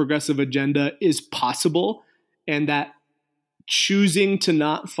our progressive agenda is possible, and that choosing to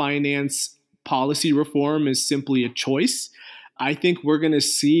not finance policy reform is simply a choice, I think we're going to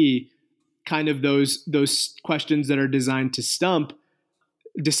see kind of those questions that are designed to stump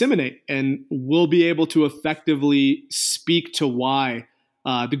disseminate, and we'll be able to effectively speak to why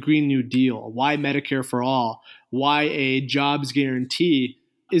the Green New Deal, why Medicare for all, why a jobs guarantee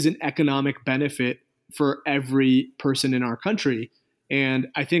is an economic benefit for every person in our country. And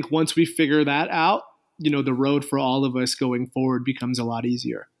I think once we figure that out, the road for all of us going forward becomes a lot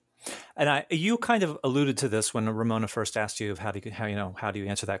easier. And you kind of alluded to this when Ramona first asked you how do you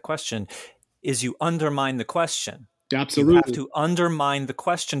answer that question, is you undermine the question. Absolutely. You have to undermine the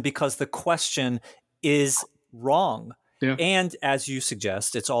question because the question is wrong. Yeah. And as you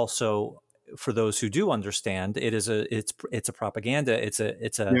suggest, it's also, for those who do understand, it's a propaganda. It's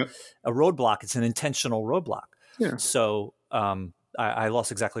a roadblock. It's an intentional roadblock. Yeah. So I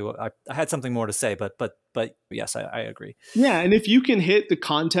lost exactly what I had something more to say, but yes, I agree. Yeah. And if you can hit the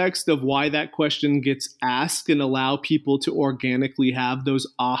context of why that question gets asked and allow people to organically have those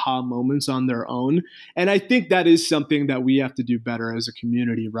aha moments on their own. And I think that is something that we have to do better as a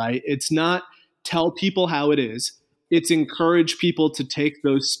community, right? It's not tell people how it is. It's encourage people to take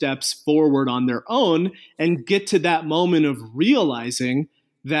those steps forward on their own and get to that moment of realizing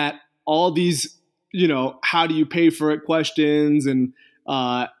that all these, how do you pay for it questions and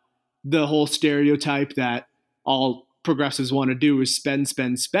the whole stereotype that all progressives want to do is spend.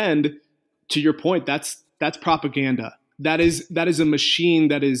 To your point, that's propaganda. That is a machine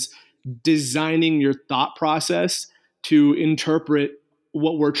that is designing your thought process to interpret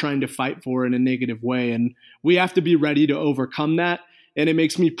what we're trying to fight for in a negative way. And we have to be ready to overcome that. And it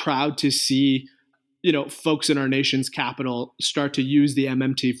makes me proud to see, folks in our nation's capital start to use the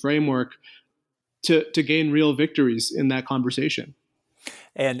MMT framework to gain real victories in that conversation.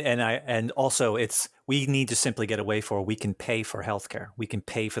 And also we need to simply get away we can pay for healthcare. We can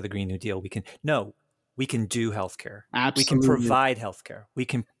pay for the Green New Deal. we can do healthcare. Absolutely. We can provide healthcare. We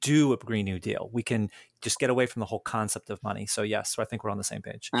can do a Green New Deal. We can just get away from the whole concept of money. So yes, I think we're on the same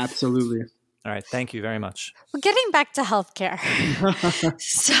page. Absolutely. All right. Thank you very much. Well, getting back to healthcare.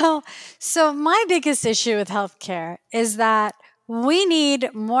 So my biggest issue with healthcare is that we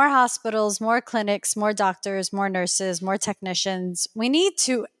need more hospitals, more clinics, more doctors, more nurses, more technicians. We need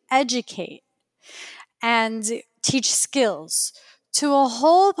to educate and teach skills to a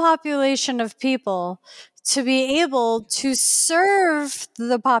whole population of people to be able to serve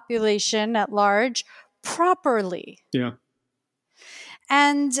the population at large properly. Yeah.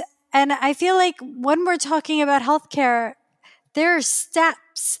 And I feel like when we're talking about healthcare, there are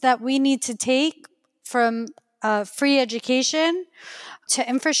steps that we need to take from free education to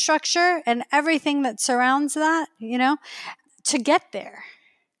infrastructure and everything that surrounds that, to get there.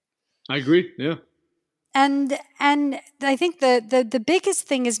 I agree. Yeah. And I think the biggest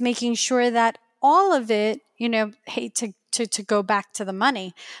thing is making sure that all of it, hate to go back to the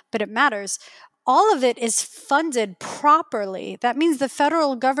money, but it matters. All of it is funded properly. That means the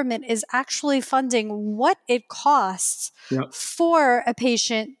federal government is actually funding what it costs for a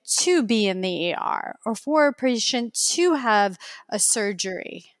patient to be in the ER or for a patient to have a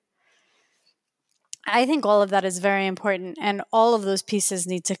surgery. I think all of that is very important, and all of those pieces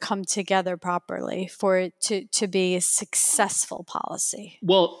need to come together properly for it to be a successful policy.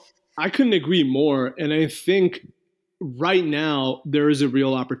 Well, I couldn't agree more. And I think right now there is a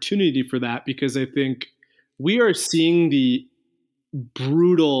real opportunity for that, because I think we are seeing the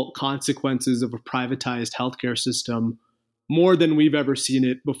brutal consequences of a privatized healthcare system more than we've ever seen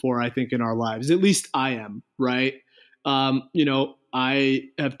it before, I think, in our lives. At least I am, right? I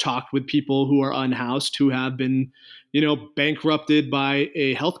have talked with people who are unhoused, who have been, bankrupted by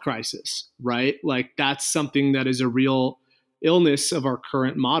a health crisis, right? Like, that's something that is a real illness of our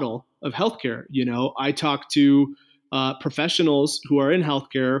current model of healthcare. I talk to professionals who are in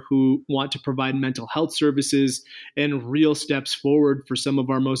healthcare who want to provide mental health services and real steps forward for some of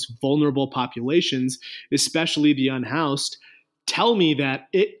our most vulnerable populations, especially the unhoused, tell me that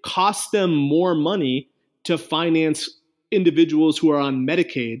it costs them more money to finance individuals who are on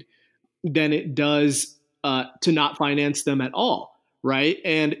Medicaid than it does to not finance them at all, right?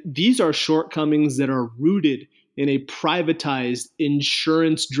 And these are shortcomings that are rooted in a privatized,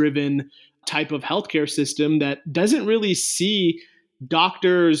 insurance-driven type of healthcare system that doesn't really see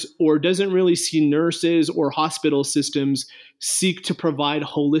doctors or doesn't really see nurses or hospital systems seek to provide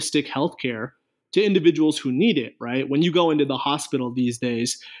holistic healthcare to individuals who need it, right? When you go into the hospital these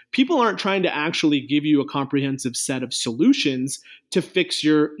days, people aren't trying to actually give you a comprehensive set of solutions to fix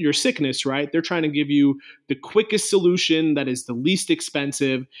your sickness, right? They're trying to give you the quickest solution that is the least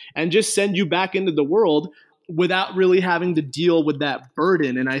expensive and just send you back into the world without really having to deal with that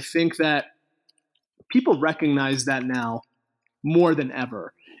burden. And I think that people recognize that now more than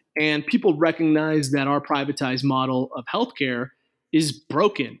ever. And people recognize that our privatized model of healthcare is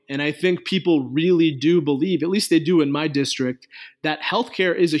broken. And I think people really do believe, at least they do in my district, that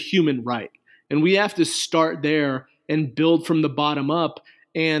healthcare is a human right. And we have to start there and build from the bottom up.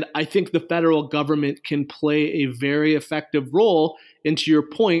 And I think the federal government can play a very effective role, and to your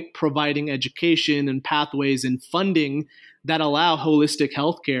point, providing education and pathways and funding that allow holistic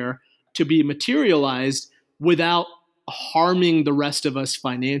healthcare to be materialized without harming the rest of us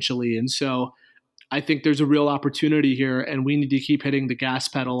financially. And so I think there's a real opportunity here, and we need to keep hitting the gas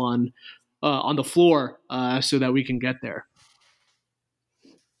pedal on the floor so that we can get there.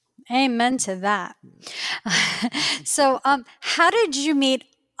 Amen to that. So, how did you meet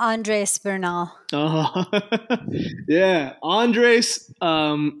Andres Bernal? Yeah, Andres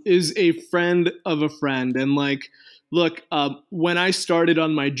is a friend of a friend, and look, when I started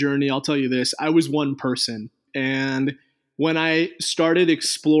on my journey, I'll tell you this: I was one person, and when I started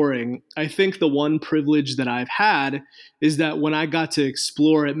exploring, I think the one privilege that I've had is that when I got to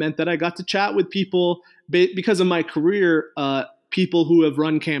explore, it meant that I got to chat with people because of my career, people who have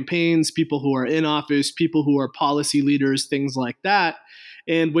run campaigns, people who are in office, people who are policy leaders, things like that.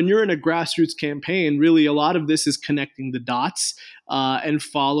 And when you're in a grassroots campaign, really a lot of this is connecting the dots and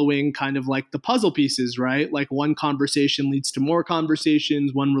following kind of like the puzzle pieces, right? Like one conversation leads to more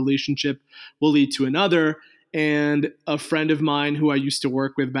conversations, one relationship will lead to another. And a friend of mine who I used to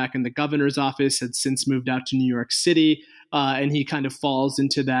work with back in the governor's office had since moved out to New York City. And he kind of falls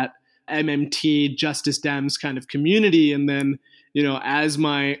into that MMT Justice Dems kind of community. And then, as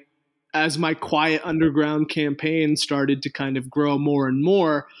my quiet underground campaign started to kind of grow more and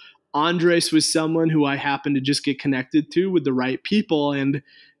more, Andres was someone who I happened to just get connected to with the right people. And,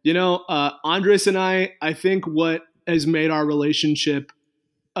 Andres and I think what has made our relationship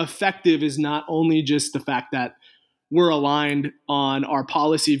effective is not only just the fact that we're aligned on our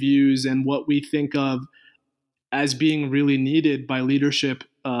policy views and what we think of as being really needed by leadership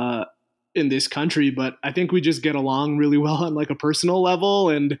in this country, but I think we just get along really well on like a personal level.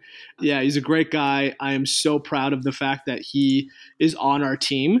 And yeah, he's a great guy. I am so proud of the fact that he is on our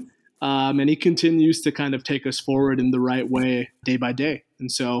team, and he continues to kind of take us forward in the right way day by day.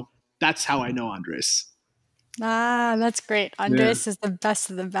 And so that's how I know Andres. That's great. Andres is the best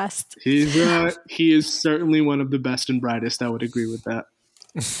of the best. He is certainly one of the best and brightest. I would agree with that.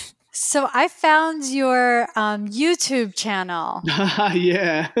 So I found your YouTube channel.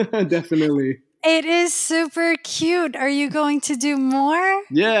 Yeah, definitely. It is super cute. Are you going to do more?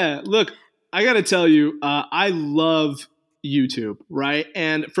 Yeah, look, I got to tell you, I love YouTube, right?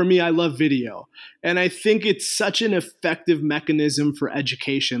 And for me, I love video. And I think it's such an effective mechanism for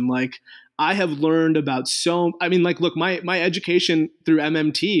education. Like, I have learned about look, my education through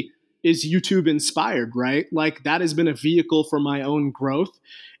MMT is YouTube inspired, right? Like, that has been a vehicle for my own growth.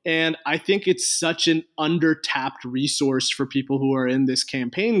 And I think it's such an under-tapped resource for people who are in this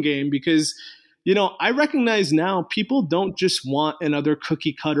campaign game because, I recognize now people don't just want another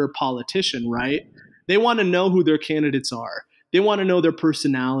cookie cutter politician, right? They want to know who their candidates are. They want to know their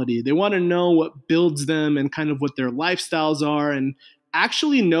personality. They want to know what builds them and kind of what their lifestyles are and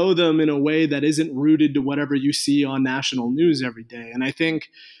actually know them in a way that isn't rooted to whatever you see on national news every day. And I think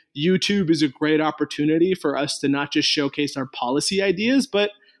YouTube is a great opportunity for us to not just showcase our policy ideas,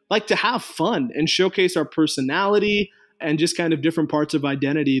 but like to have fun and showcase our personality and just kind of different parts of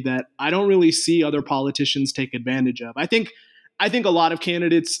identity that I don't really see other politicians take advantage of. I think a lot of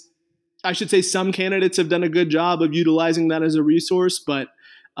candidates, I should say some candidates have done a good job of utilizing that as a resource, but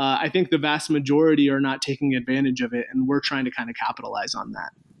I think the vast majority are not taking advantage of it, and we're trying to kind of capitalize on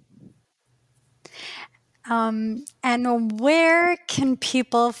that. And where can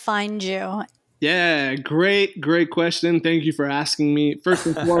people find you? Yeah, great question. Thank you for asking me. First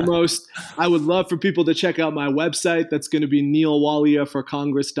and foremost, I would love for people to check out my website. That's going to be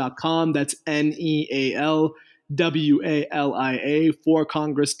neilwalia4congress.com. That's NEALWALIA for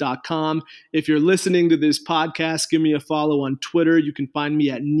Congress.com. If you're listening to this podcast, give me a follow on Twitter. You can find me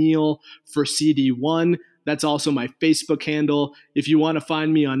at Neil for CD1. That's also my Facebook handle. If you want to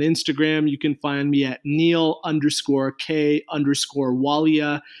find me on Instagram, you can find me at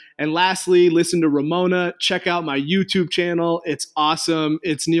Neil_K_Walia. And lastly, listen to Ramona. Check out my YouTube channel. It's awesome.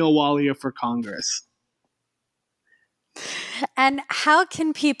 It's Neil Walia for Congress. And how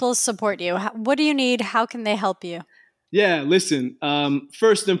can people support you? What do you need? How can they help you? Yeah, listen,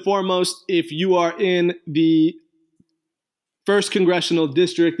 first and foremost, if you are in the 1st Congressional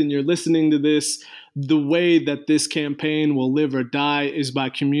District and you're listening to this, the way that this campaign will live or die is by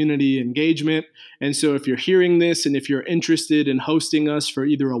community engagement. And so if you're hearing this and if you're interested in hosting us for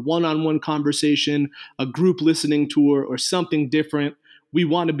either a one-on-one conversation, a group listening tour, or something different, we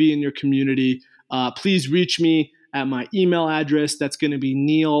want to be in your community. Please reach me at my email address. That's going to be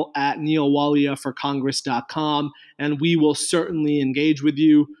neil@neilwaliaforcongress.com, and we will certainly engage with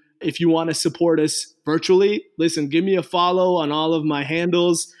you. If you want to support us virtually, listen, give me a follow on all of my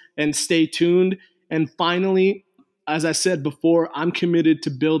handles and stay tuned. And finally, as I said before, I'm committed to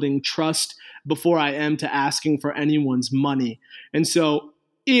building trust before I am to asking for anyone's money. And so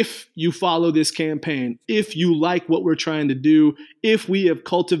if you follow this campaign, if you like what we're trying to do, if we have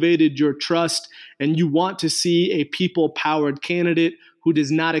cultivated your trust and you want to see a people-powered candidate who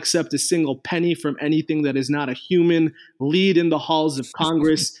does not accept a single penny from anything that is not a human lead in the halls of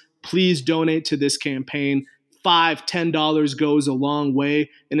Congress, please donate to this campaign. $5, $10 goes a long way.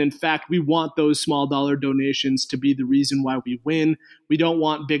 And in fact, we want those small dollar donations to be the reason why we win. We don't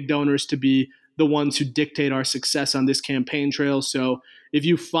want big donors to be the ones who dictate our success on this campaign trail. So if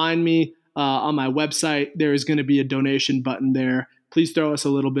you find me on my website, there is going to be a donation button there. Please throw us a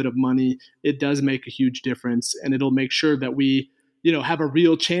little bit of money. It does make a huge difference, and it'll make sure that we, have a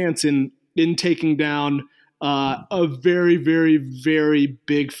real chance in taking down a very, very, very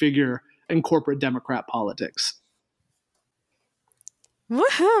big figure in corporate Democrat politics.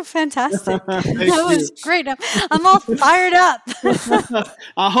 Woohoo! Fantastic. That was great. I'm all fired up.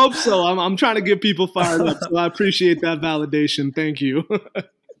 I hope so. I'm trying to get people fired up, so I appreciate that validation. Thank you.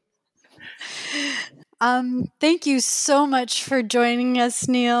 Thank you so much for joining us,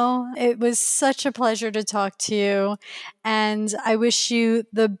 Neil. It was such a pleasure to talk to you, and I wish you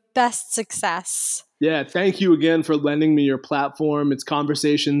the best success. Yeah, thank you again for lending me your platform. It's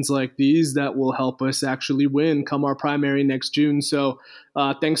conversations like these that will help us actually win come our primary next June. So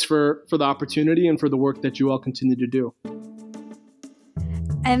thanks for the opportunity and for the work that you all continue to do.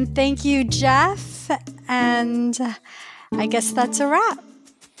 And thank you, Jeff. And I guess that's a wrap.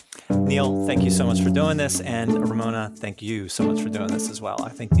 Neil, thank you so much for doing this. And Ramona, thank you so much for doing this as well. I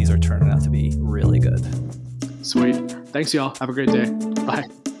think these are turning out to be really good. Sweet. Thanks, y'all. Have a great day. Bye.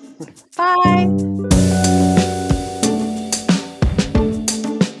 Bye.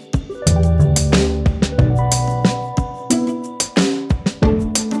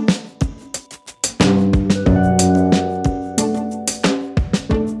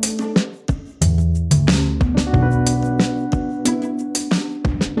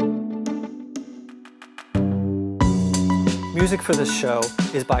 Music for this show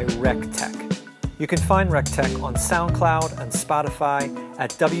is by RecTech. You can find RecTech on SoundCloud and Spotify at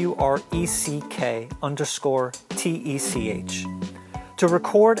WRECK_TECH. To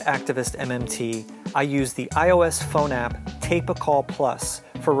record Activist MMT, I use the iOS phone app Tape-A-Call Plus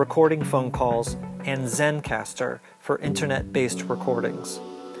for recording phone calls and Zencastr for internet-based recordings.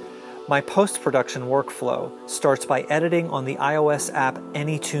 My post-production workflow starts by editing on the iOS app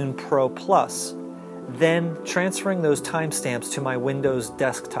AnyTune Pro Plus, then transferring those timestamps to my Windows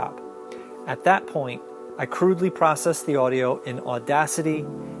desktop. At that point, I crudely process the audio in Audacity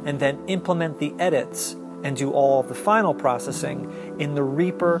and then implement the edits and do all of the final processing in the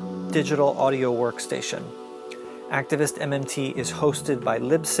Reaper digital audio workstation. Activist MMT is hosted by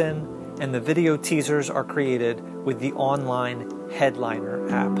Libsyn, and the video teasers are created with the online Headliner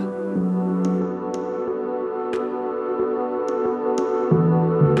app.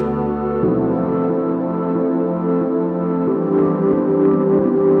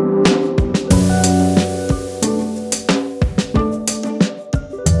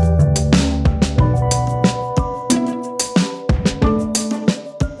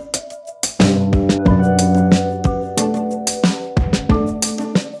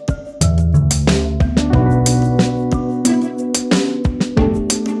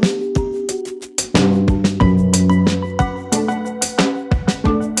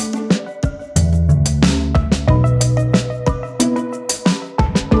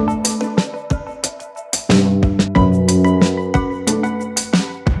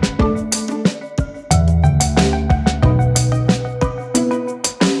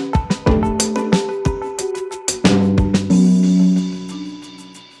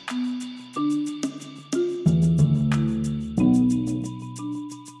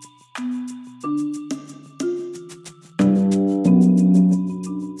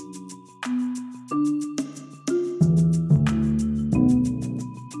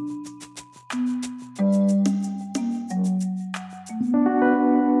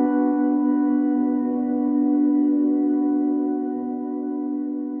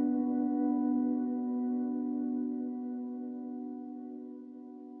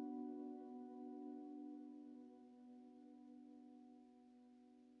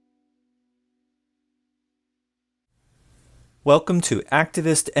 Welcome to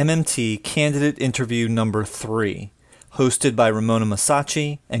Activist MMT Candidate Interview number 3, hosted by Ramona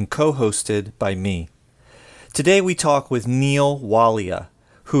Masacci and co-hosted by me. Today we talk with Neil Walia,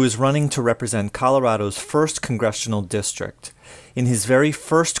 who is running to represent Colorado's 1st congressional district. In his very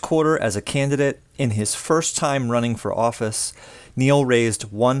first quarter as a candidate, in his first time running for office, Neil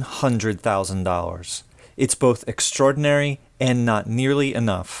raised $100,000. It's both extraordinary and not nearly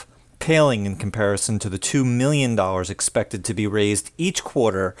enough, paling in comparison to the $2 million expected to be raised each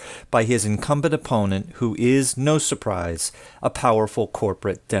quarter by his incumbent opponent, who is, no surprise, a powerful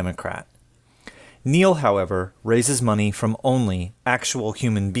corporate Democrat. Neil, however, raises money from only actual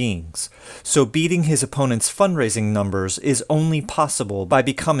human beings, so beating his opponent's fundraising numbers is only possible by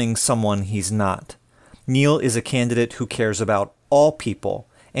becoming someone he's not. Neil is a candidate who cares about all people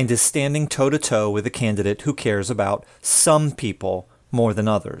and is standing toe-to-toe with a candidate who cares about some people more than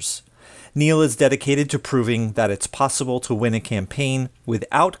others. Neil is dedicated to proving that it's possible to win a campaign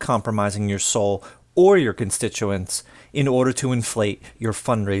without compromising your soul or your constituents in order to inflate your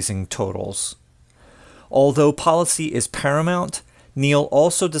fundraising totals. Although policy is paramount, Neil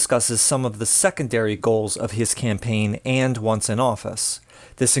also discusses some of the secondary goals of his campaign and once in office.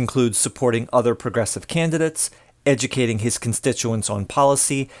 This includes supporting other progressive candidates, educating his constituents on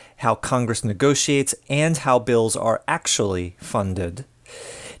policy, how Congress negotiates, and how bills are actually funded.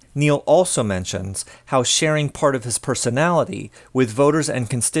 Neil also mentions how sharing part of his personality with voters and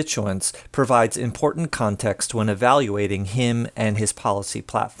constituents provides important context when evaluating him and his policy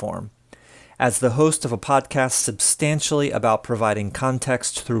platform. As the host of a podcast substantially about providing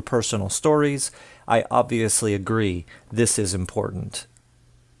context through personal stories, I obviously agree this is important.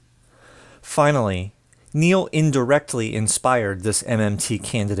 Finally, Neil indirectly inspired this MMT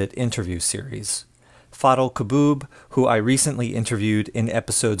candidate interview series. Fadl Kaboub, who I recently interviewed in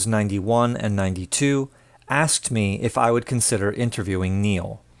episodes 91 and 92, asked me if I would consider interviewing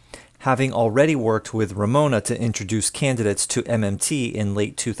Neil. Having already worked with Ramona to introduce candidates to MMT in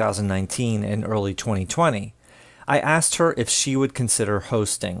late 2019 and early 2020, I asked her if she would consider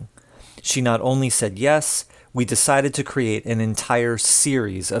hosting. She not only said yes, we decided to create an entire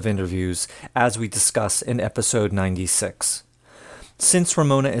series of interviews as we discuss in episode 96. Since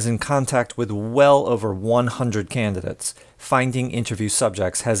Ramona is in contact with well over 100 candidates, finding interview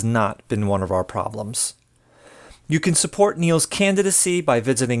subjects has not been one of our problems. You can support Neil's candidacy by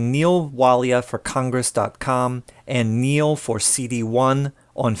visiting neilwaliaforcongress.com and Neil for CD1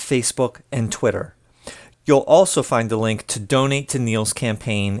 on Facebook and Twitter. You'll also find a link to donate to Neil's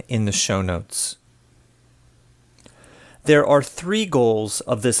campaign in the show notes. There are 3 goals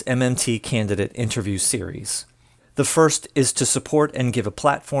of this MMT candidate interview series. The first is to support and give a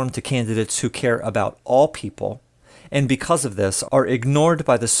platform to candidates who care about all people, and because of this are ignored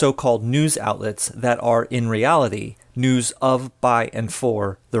by the so-called news outlets that are in reality news of, by, and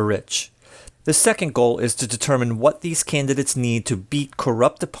for the rich. The second goal is to determine what these candidates need to beat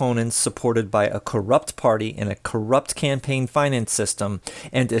corrupt opponents supported by a corrupt party in a corrupt campaign finance system,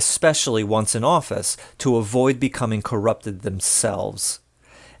 and especially once in office, to avoid becoming corrupted themselves.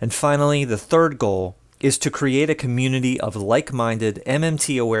 And finally, the third goal is to create a community of like-minded,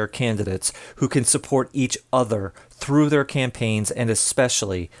 MMT-aware candidates who can support each other through their campaigns and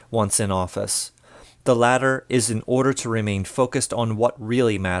especially once in office. The latter is in order to remain focused on what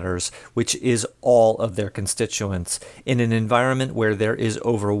really matters, which is all of their constituents, in an environment where there is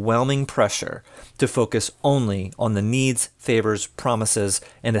overwhelming pressure to focus only on the needs, favors, promises,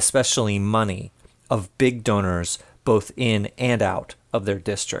 and especially money of big donors both in and out of their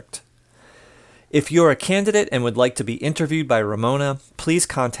district. If you're a candidate and would like to be interviewed by Ramona, please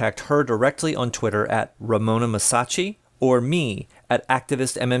contact her directly on Twitter at Ramona Masacci or me at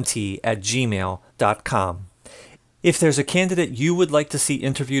activistmmt@gmail.com. If there's a candidate you would like to see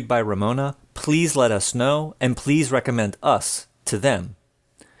interviewed by Ramona, please let us know and please recommend us to them.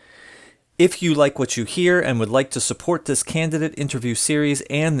 If you like what you hear and would like to support this candidate interview series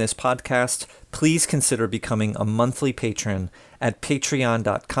and this podcast, please consider becoming a monthly patron at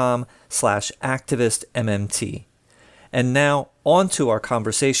patreon.com/activistmmt. And now, on to our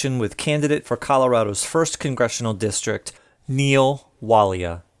conversation with candidate for Colorado's 1st Congressional District, Neil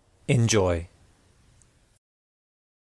Walia. Enjoy.